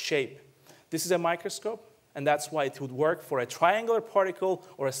 shape. This is a microscope, and that's why it would work for a triangular particle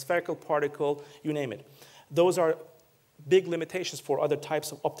or a spherical particle, you name it. Those are big limitations for other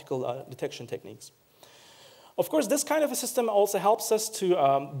types of optical detection techniques. Of course, this kind of a system also helps us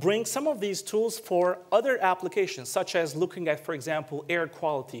to bring some of these tools for other applications, such as looking at, for example, air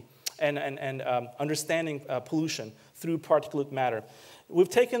quality and understanding pollution through particulate matter. We've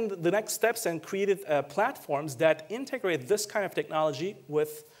taken the next steps and created platforms that integrate this kind of technology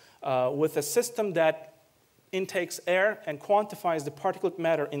with a system that intakes air and quantifies the particulate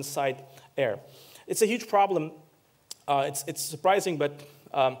matter inside air. It's a huge problem. It's surprising, but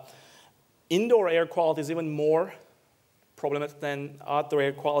indoor air quality is even more problematic than outdoor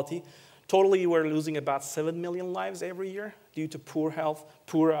air quality. Totally, we're losing about 7 million lives every year due to poor health,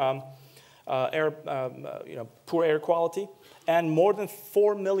 poor air quality. And more than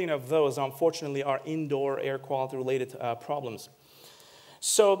 4 million of those, unfortunately, are indoor air quality related problems.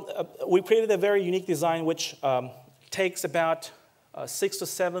 So we created a very unique design which takes about 6 to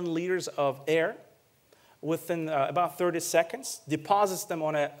 7 liters of air within about 30 seconds, deposits them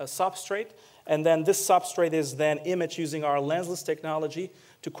on a substrate, and then this substrate is then imaged using our lensless technology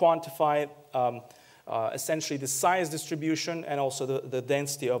to quantify essentially the size distribution and also the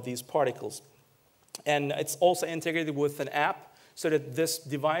density of these particles. And it's also integrated with an app so that this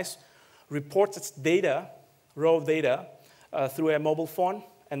device reports its data, raw data, through a mobile phone,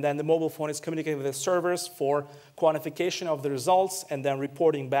 and then the mobile phone is communicating with the servers for quantification of the results and then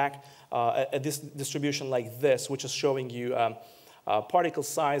reporting back a distribution like this, which is showing you particle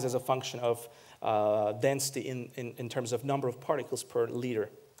size as a function of density in terms of number of particles per liter.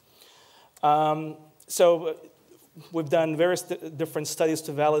 So we've done various different studies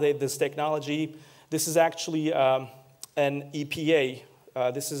to validate this technology. This is actually an EPA.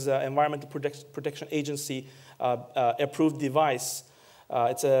 This is an Environmental Protection Agency approved device.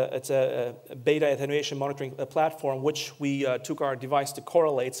 It's a beta attenuation monitoring platform, which we took our device to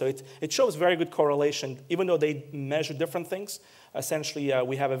correlate. So it shows very good correlation, even though they measure different things. Essentially,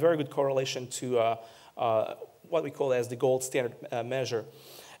 we have a very good correlation to what we call as the gold standard measure.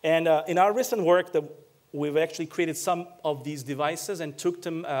 And in our recent work, we've actually created some of these devices and took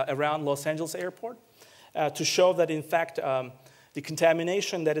them around Los Angeles airport to show that, in fact, the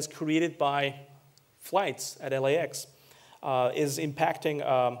contamination that is created by flights at LAX is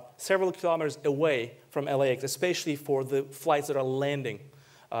impacting several kilometers away from LAX, especially for the flights that are landing.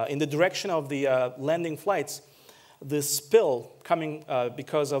 In the direction of the landing flights, the spill coming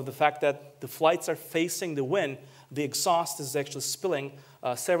because of the fact that the flights are facing the wind, the exhaust is actually spilling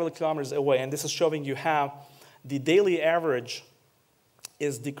several kilometers away. And this is showing you how the daily average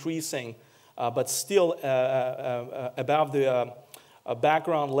is decreasing, but still above the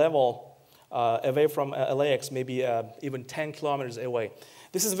background level away from LAX, maybe even 10 kilometers away.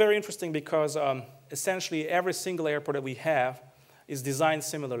 This is very interesting because essentially every single airport that we have is designed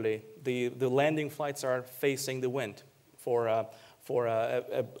similarly. The landing flights are facing the wind for a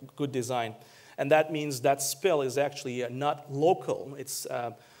good design. And that means that spill is actually not local. It's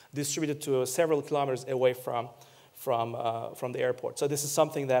distributed to several kilometers away from the airport. So this is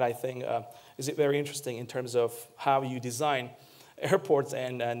something that I think is very interesting in terms of how you design airports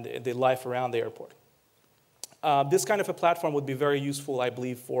and the life around the airport. This kind of a platform would be very useful, I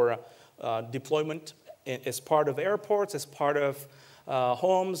believe, for deployment as part of airports, as part of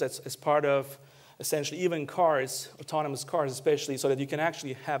homes, as part of essentially even cars, autonomous cars especially, so that you can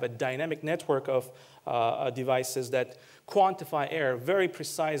actually have a dynamic network of devices that quantify air very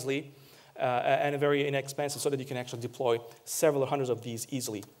precisely and very inexpensive so that you can actually deploy several hundreds of these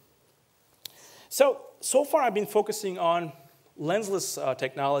easily. So far I've been focusing on lensless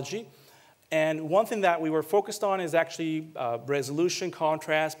technology, and one thing that we were focused on is actually resolution,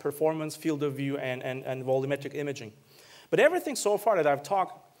 contrast, performance, field of view, and volumetric imaging. But everything so far that I've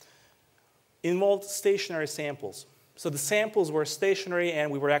talked involved stationary samples. So the samples were stationary, and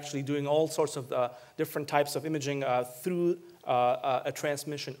we were actually doing all sorts of different types of imaging through a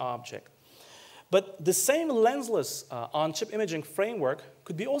transmission object. But the same lensless on-chip imaging framework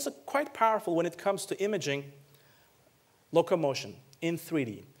could be also quite powerful when it comes to imaging locomotion in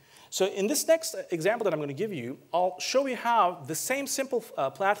 3D. So in this next example that I'm going to give you, I'll show you how the same simple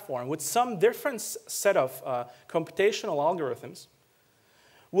platform with some different set of computational algorithms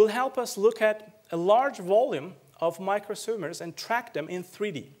will help us look at a large volume of microswimmers and track them in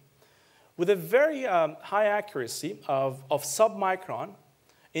 3D with a very high accuracy of submicron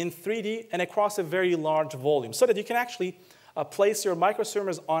in 3D and across a very large volume, so that you can actually place your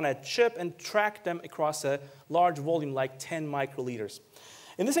microswimmers on a chip and track them across a large volume like 10 microliters.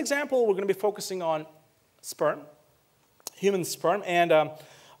 In this example, we're going to be focusing on sperm, human sperm, and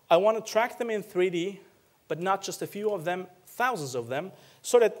I want to track them in 3D, but not just a few of them, thousands of them,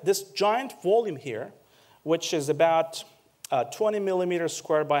 so that this giant volume here, which is about 20 millimeters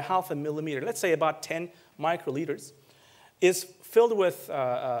squared by half a millimeter, let's say about 10 microliters, is filled with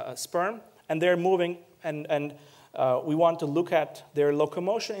sperm, and they're moving, and we want to look at their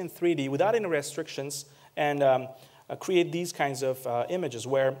locomotion in 3D without any restrictions and create these kinds of images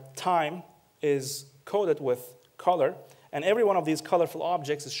where time is coded with color, and every one of these colorful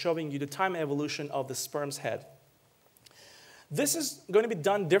objects is showing you the time evolution of the sperm's head. This is going to be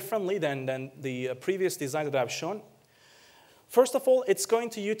done differently than the previous design that I've shown. First of all, it's going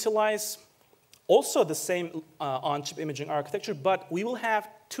to utilize also the same on-chip imaging architecture, but we will have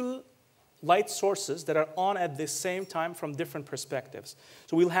two light sources that are on at the same time from different perspectives.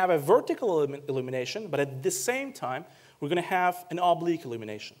 So we'll have a vertical illumination, but at the same time, we're going to have an oblique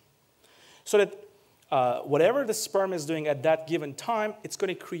illumination. So that whatever the sperm is doing at that given time, it's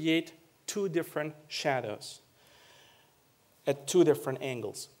going to create two different shadows at two different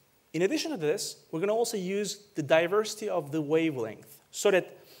angles. In addition to this, we're going to also use the diversity of the wavelength so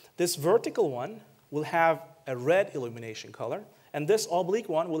that this vertical one will have a red illumination color, and this oblique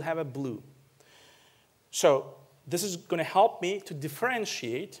one will have a blue. So this is going to help me to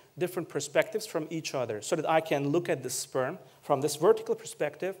differentiate different perspectives from each other so that I can look at the sperm from this vertical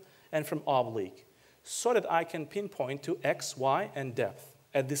perspective and from oblique, so that I can pinpoint to X, Y, and depth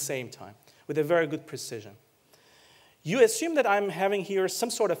at the same time with a very good precision. You assume that I'm having here some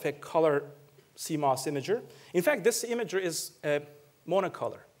sort of a color CMOS imager. In fact, this imager is a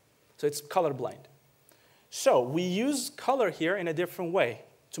monocolor, so it's colorblind. So we use color here in a different way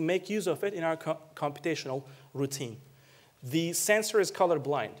to make use of it in our computational routine. The sensor is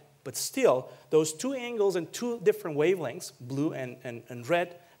colorblind, but still, those two angles and two different wavelengths, blue and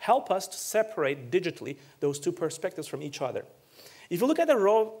red, help us to separate digitally those two perspectives from each other. If you look at the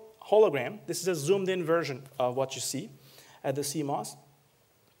raw hologram, this is a zoomed-in version of what you see at the CMOS.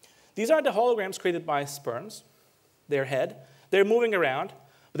 These are the holograms created by sperms, their head. They're moving around,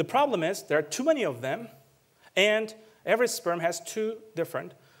 but the problem is there are too many of them, and every sperm has two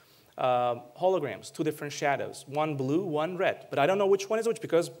different holograms, two different shadows, one blue, one red. But I don't know which one is which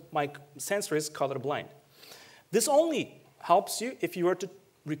because my sensor is colorblind. This only helps you if you were to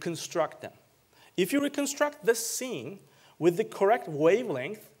reconstruct them. If you reconstruct this scene with the correct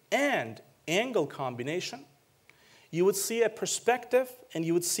wavelength and angle combination, you would see a perspective and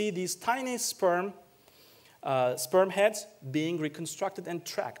you would see these tiny sperm heads being reconstructed and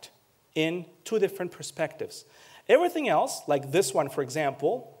tracked in two different perspectives. Everything else, like this one, for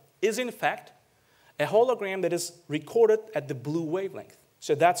example, is in fact a hologram that is recorded at the blue wavelength.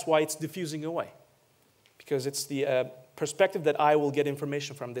 So that's why it's diffusing away, because it's the perspective that I will get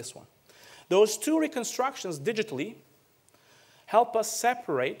information from this one. Those two reconstructions digitally help us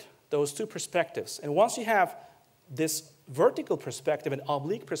separate those two perspectives. And once you have this vertical perspective and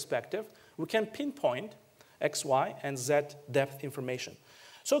oblique perspective, we can pinpoint X, Y, and Z depth information.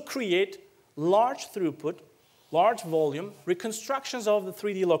 So create large throughput, large volume reconstructions of the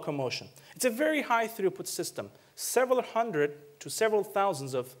 3D locomotion. It's a very high throughput system. Several hundred to several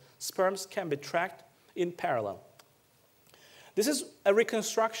thousands of sperms can be tracked in parallel. This is a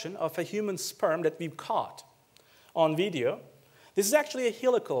reconstruction of a human sperm that we've caught on video. This is actually a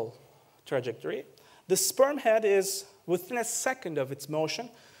helical trajectory. The sperm head is, within a second of its motion,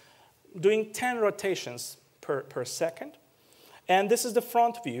 doing 10 rotations per second. And this is the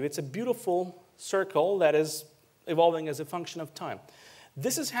front view. It's a beautiful circle that is evolving as a function of time.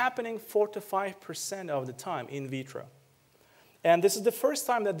 This is happening 4 to 5% of the time in vitro. And this is the first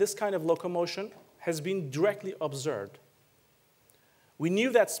time that this kind of locomotion has been directly observed. We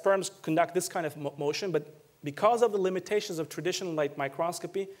knew that sperms conduct this kind of motion, but because of the limitations of traditional light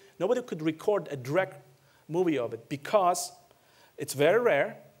microscopy, nobody could record a direct movie of it because it's very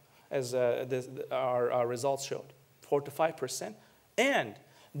rare, as our results showed, 4 to 5%. And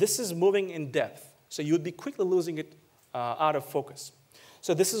this is moving in depth. So you would be quickly losing it out of focus.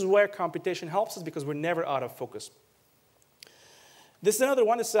 So this is where computation helps us because we're never out of focus. This is another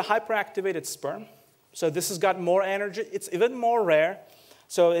one. This is a hyperactivated sperm. So this has got more energy. It's even more rare.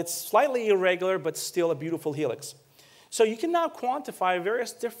 So it's slightly irregular, but still a beautiful helix. So you can now quantify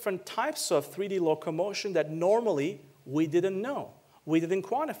various different types of 3D locomotion that normally we didn't know. We didn't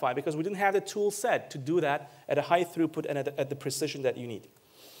quantify because we didn't have the tool set to do that at a high throughput and at the precision that you need.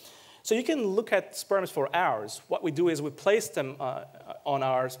 So you can look at sperms for hours. What we do is we place them on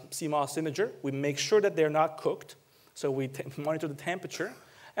our CMOS imager. We make sure that they're not cooked. So we monitor the temperature.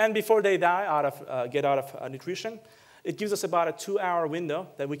 And before they die, get out of nutrition, it gives us about a 2-hour window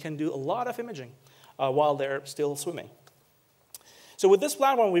that we can do a lot of imaging while they're still swimming. So with this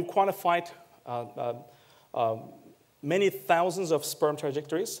platform, we've quantified many thousands of sperm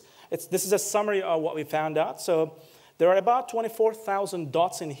trajectories. This is a summary of what we found out. So there are about 24,000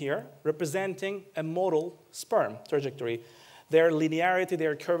 dots in here representing a modal sperm trajectory. their linearity,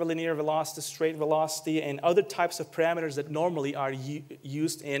 their curvilinear velocity, straight velocity, and other types of parameters that normally are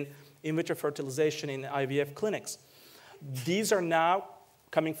used in vitro fertilization in IVF clinics. These are now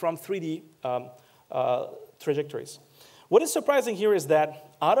coming from 3D trajectories. What is surprising here is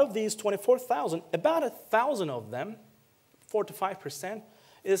that out of these 24,000, about 1,000 of them, 4 to 5%,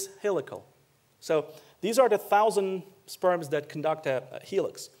 is helical. So these are the 1,000 sperms that conduct a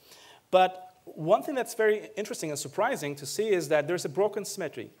helix. But one thing that's very interesting and surprising to see is that there's a broken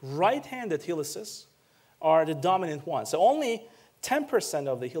symmetry. Right-handed helices are the dominant ones. So only 10%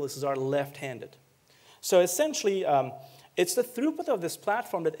 of the helices are left-handed. So essentially, it's the throughput of this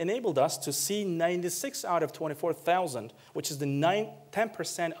platform that enabled us to see 96 out of 24,000, which is the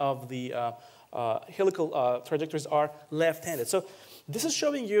 10% of the helical trajectories are left-handed. So this is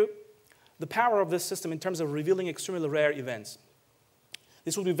showing you the power of this system in terms of revealing extremely rare events.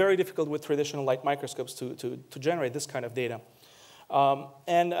 This will be very difficult with traditional light microscopes to generate this kind of data.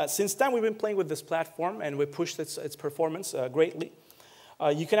 Since then, we've been playing with this platform, and we pushed its performance greatly.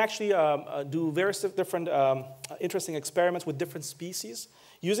 You can actually do various different interesting experiments with different species.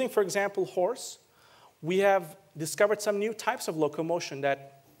 Using, for example, horse, we have discovered some new types of locomotion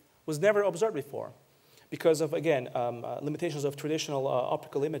that was never observed before because of, again, limitations of traditional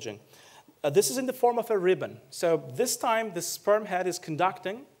optical imaging. This is in the form of a ribbon. So this time, the sperm head is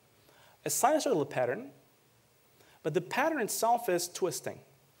conducting a sinusoidal pattern, but the pattern itself is twisting.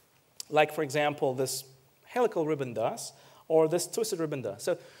 Like, for example, this helical ribbon does, or this twisted ribbon does.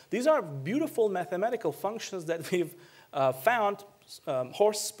 So these are beautiful mathematical functions that we've found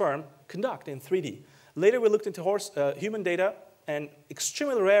horse sperm conduct in 3D. Later, we looked into human data, and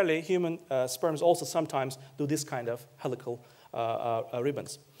extremely rarely, human sperms also sometimes do this kind of helical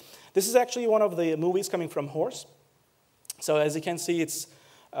ribbons. This is actually one of the movies coming from horse. So as you can see, this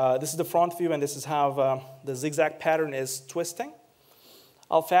is the front view, and this is how the zigzag pattern is twisting.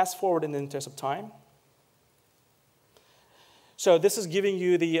 I'll fast forward in the interest of time. So this is giving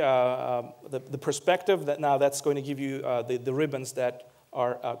you the perspective that now that's going to give you the ribbons that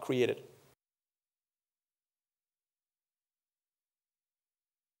are created.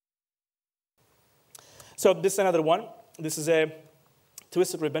 So this is another one. This is a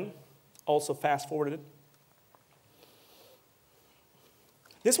twisted ribbon, also fast-forwarded.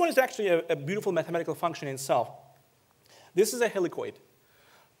 This one is actually a beautiful mathematical function in itself. This is a helicoid.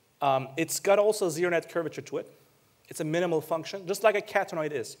 It's got also zero-net curvature to it. It's a minimal function, just like a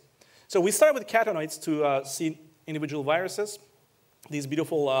catenoid is. So we started with catenoids to see individual viruses, these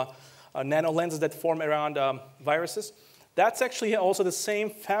beautiful nano lenses that form around viruses. That's actually also the same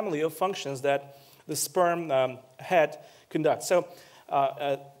family of functions that the sperm head conducts. So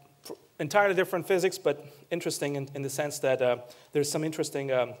entirely different physics, but interesting in the sense that there's some interesting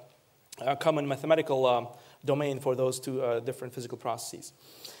common mathematical domain for those two different physical processes.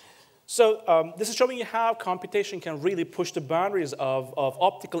 So this is showing you how computation can really push the boundaries of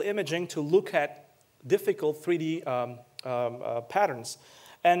optical imaging to look at difficult 3D patterns.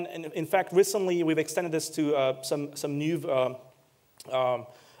 And in fact, recently we've extended this to some new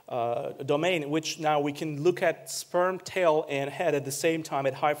domain in which now we can look at sperm, tail, and head at the same time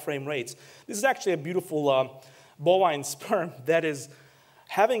at high frame rates. This is actually a beautiful bovine sperm that is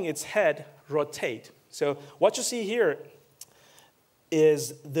having its head rotate. So what you see here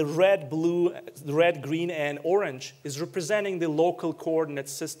is the red, blue, the red, green, and orange is representing the local coordinate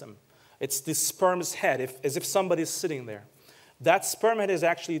system. It's the sperm's head, as if somebody's sitting there. That sperm head is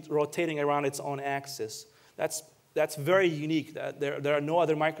actually rotating around its own axis. That's very unique. There are no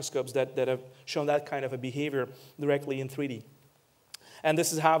other microscopes that have shown that kind of a behavior directly in 3D. And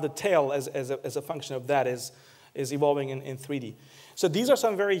this is how the tail, as a function of that, is evolving in 3D. So these are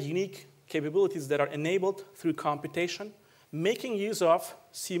some very unique capabilities that are enabled through computation, making use of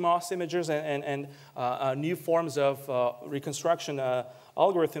CMOS imagers and new forms of reconstruction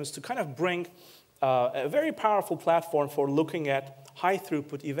algorithms to kind of bring a very powerful platform for looking at high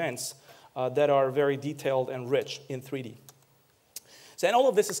throughput events that are very detailed and rich in 3D. So, and all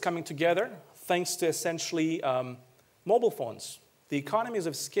of this is coming together thanks to essentially mobile phones. The economies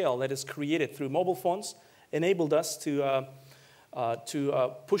of scale that is created through mobile phones enabled us to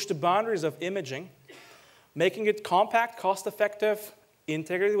push the boundaries of imaging, making it compact, cost-effective,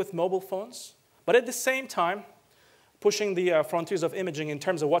 integrated with mobile phones, but at the same time, pushing the frontiers of imaging in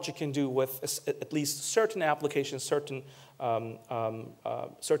terms of what you can do with at least certain applications, certain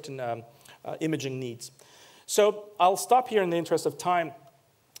imaging needs. So I'll stop here in the interest of time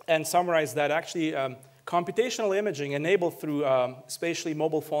and summarize that actually computational imaging enabled through spatially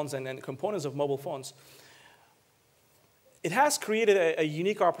mobile phones and components of mobile phones, it has created a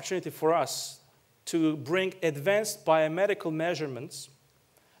unique opportunity for us to bring advanced biomedical measurements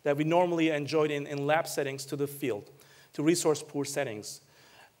that we normally enjoyed in lab settings to the field, to resource-poor settings.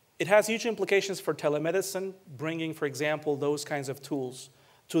 It has huge implications for telemedicine, bringing, for example, those kinds of tools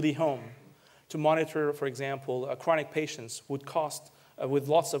to the home to monitor, for example, chronic patients with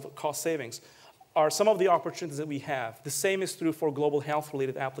lots of cost savings are some of the opportunities that we have. The same is true for global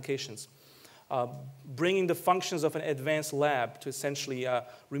health-related applications. Bringing the functions of an advanced lab to essentially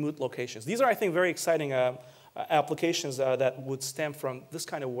remote locations. These are, I think, very exciting applications that would stem from this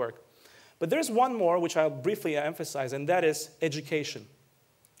kind of work. But there's one more which I'll briefly emphasize, and that is education.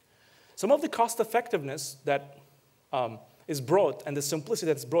 Some of the cost effectiveness that is brought and the simplicity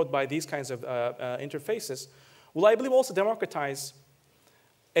that's brought by these kinds of interfaces will, I believe, also democratize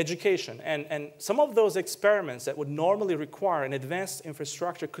education. And some of those experiments that would normally require an advanced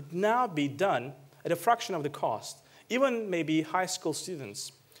infrastructure could now be done at a fraction of the cost. Even maybe high school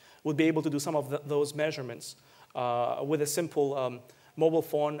students would be able to do some of those measurements with a simple mobile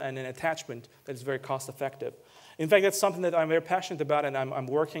phone and an attachment that is very cost effective. In fact, that's something that I'm very passionate about, and I'm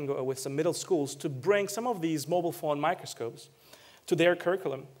working with some middle schools to bring some of these mobile phone microscopes to their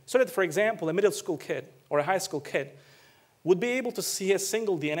curriculum so that, for example, a middle school kid or a high school kid would be able to see a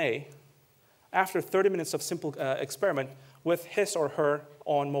single DNA after 30 minutes of simple experiment with his or her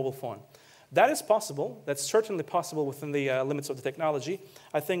own mobile phone. That is possible. That's certainly possible within the limits of the technology.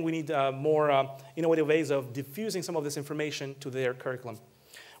 I think we need more innovative ways of diffusing some of this information to their curriculum.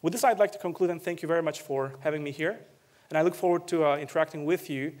 With this, I'd like to conclude and thank you very much for having me here. And I look forward to interacting with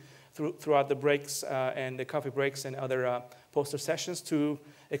you throughout the breaks and the coffee breaks and other poster sessions to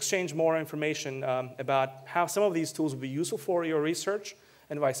exchange more information about how some of these tools will be useful for your research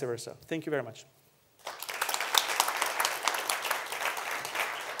and vice versa. Thank you very much.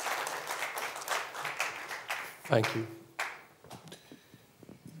 Thank you.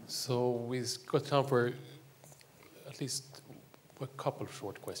 So we've got time for at least a couple of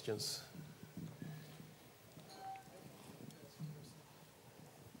short questions.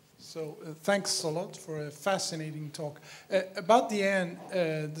 So thanks a lot for a fascinating talk. About the end,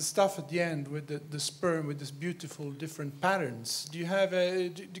 the stuff at the end with the sperm with this beautiful different patterns. Do you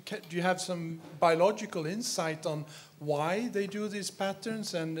have some biological insight on why they do these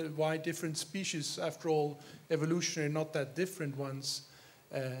patterns and why different species, after all, evolutionary, not that different ones,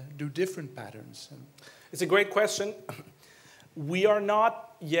 do different patterns? It's a great question. We are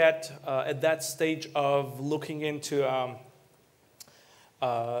not yet at that stage of looking into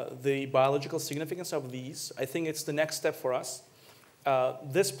the biological significance of these. I think it's the next step for us.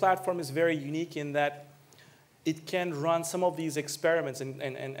 This platform is very unique in that it can run some of these experiments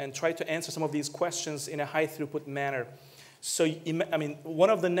and try to answer some of these questions in a high throughput manner. So, I mean, one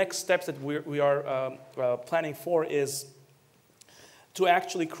of the next steps that we are planning for is to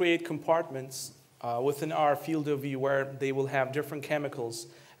actually create compartments within our field of view where they will have different chemicals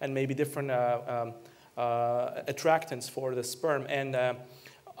and maybe different attractants for the sperm and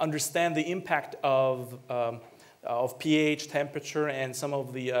understand the impact of pH, temperature, and some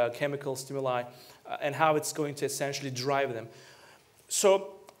of the chemical stimuli and how it's going to essentially drive them.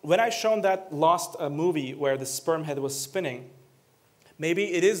 So when I shown that last movie where the sperm head was spinning,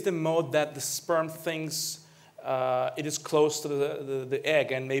 maybe it is the mode that the sperm thinks it is close to the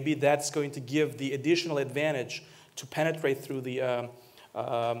egg, and maybe that's going to give the additional advantage to penetrate through the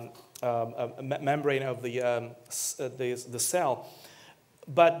membrane of the cell.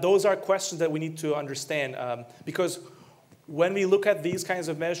 But those are questions that we need to understand because when we look at these kinds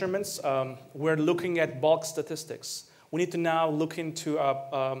of measurements, we're looking at bulk statistics. We need to now look into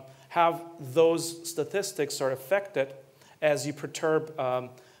how those statistics are affected as you perturb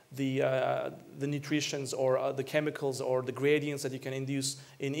the nutritions or the chemicals or the gradients that you can induce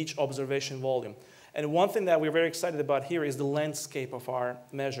in each observation volume. And one thing that we're very excited about here is the landscape of our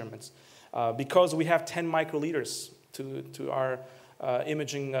measurements. Because we have 10 microliters to our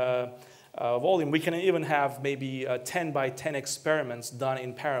imaging volume, we can even have maybe 10 by 10 experiments done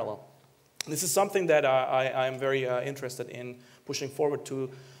in parallel. This is something that I am very interested in pushing forward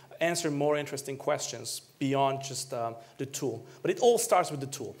to answer more interesting questions beyond just the tool. But it all starts with the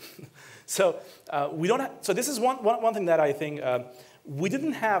tool. So so this is one thing that I think we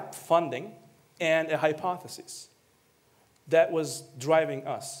didn't have funding and a hypothesis that was driving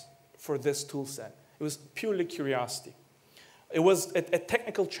us for this tool set. It was purely curiosity. It was a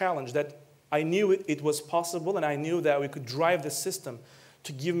technical challenge that I knew it was possible, and I knew that we could drive the system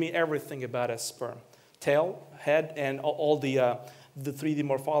to give me everything about a sperm. Tail, head, and all the 3D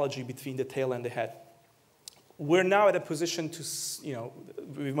morphology between the tail and the head. We're now at a position to,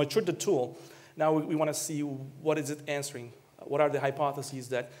 we've matured the tool. Now we want to see what is it answering What are the hypotheses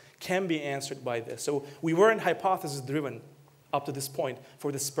that can be answered by this? So we weren't hypothesis-driven up to this point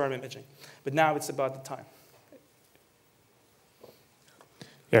for the sperm imaging. But now it's about the time.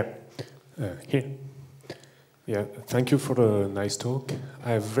 Yeah, here. Yeah, thank you for the nice talk.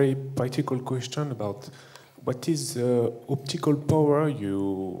 I have a very practical question about what is the optical power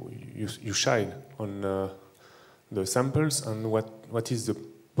you shine on the samples, and what is the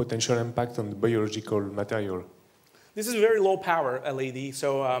potential impact on the biological material? This is very low power LED.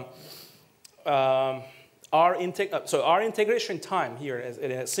 So our integration time here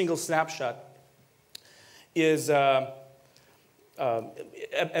in a single snapshot is a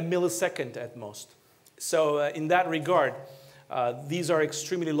millisecond at most. So in that regard, these are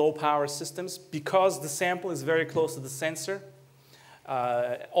extremely low power systems. Because the sample is very close to the sensor,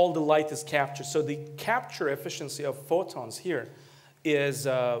 all the light is captured. So the capture efficiency of photons here is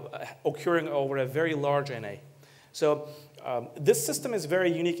occurring over a very large NA. So this system is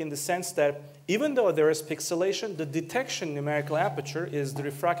very unique in the sense that even though there is pixelation, the detection numerical aperture is the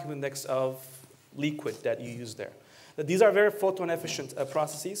refractive index of liquid that you use there. These are very photon efficient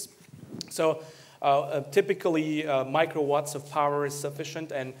processes. So typically, microwatts of power is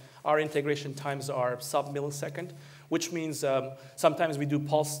sufficient, and our integration times are sub-millisecond, which means sometimes we do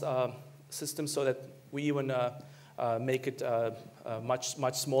pulsed systems so that we even make it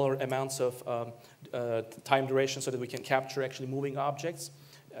much smaller amounts of time duration so that we can capture actually moving objects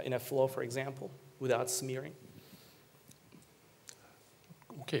in a flow, for example, without smearing.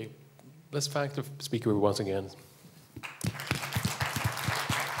 Okay, let's thank the speaker once again.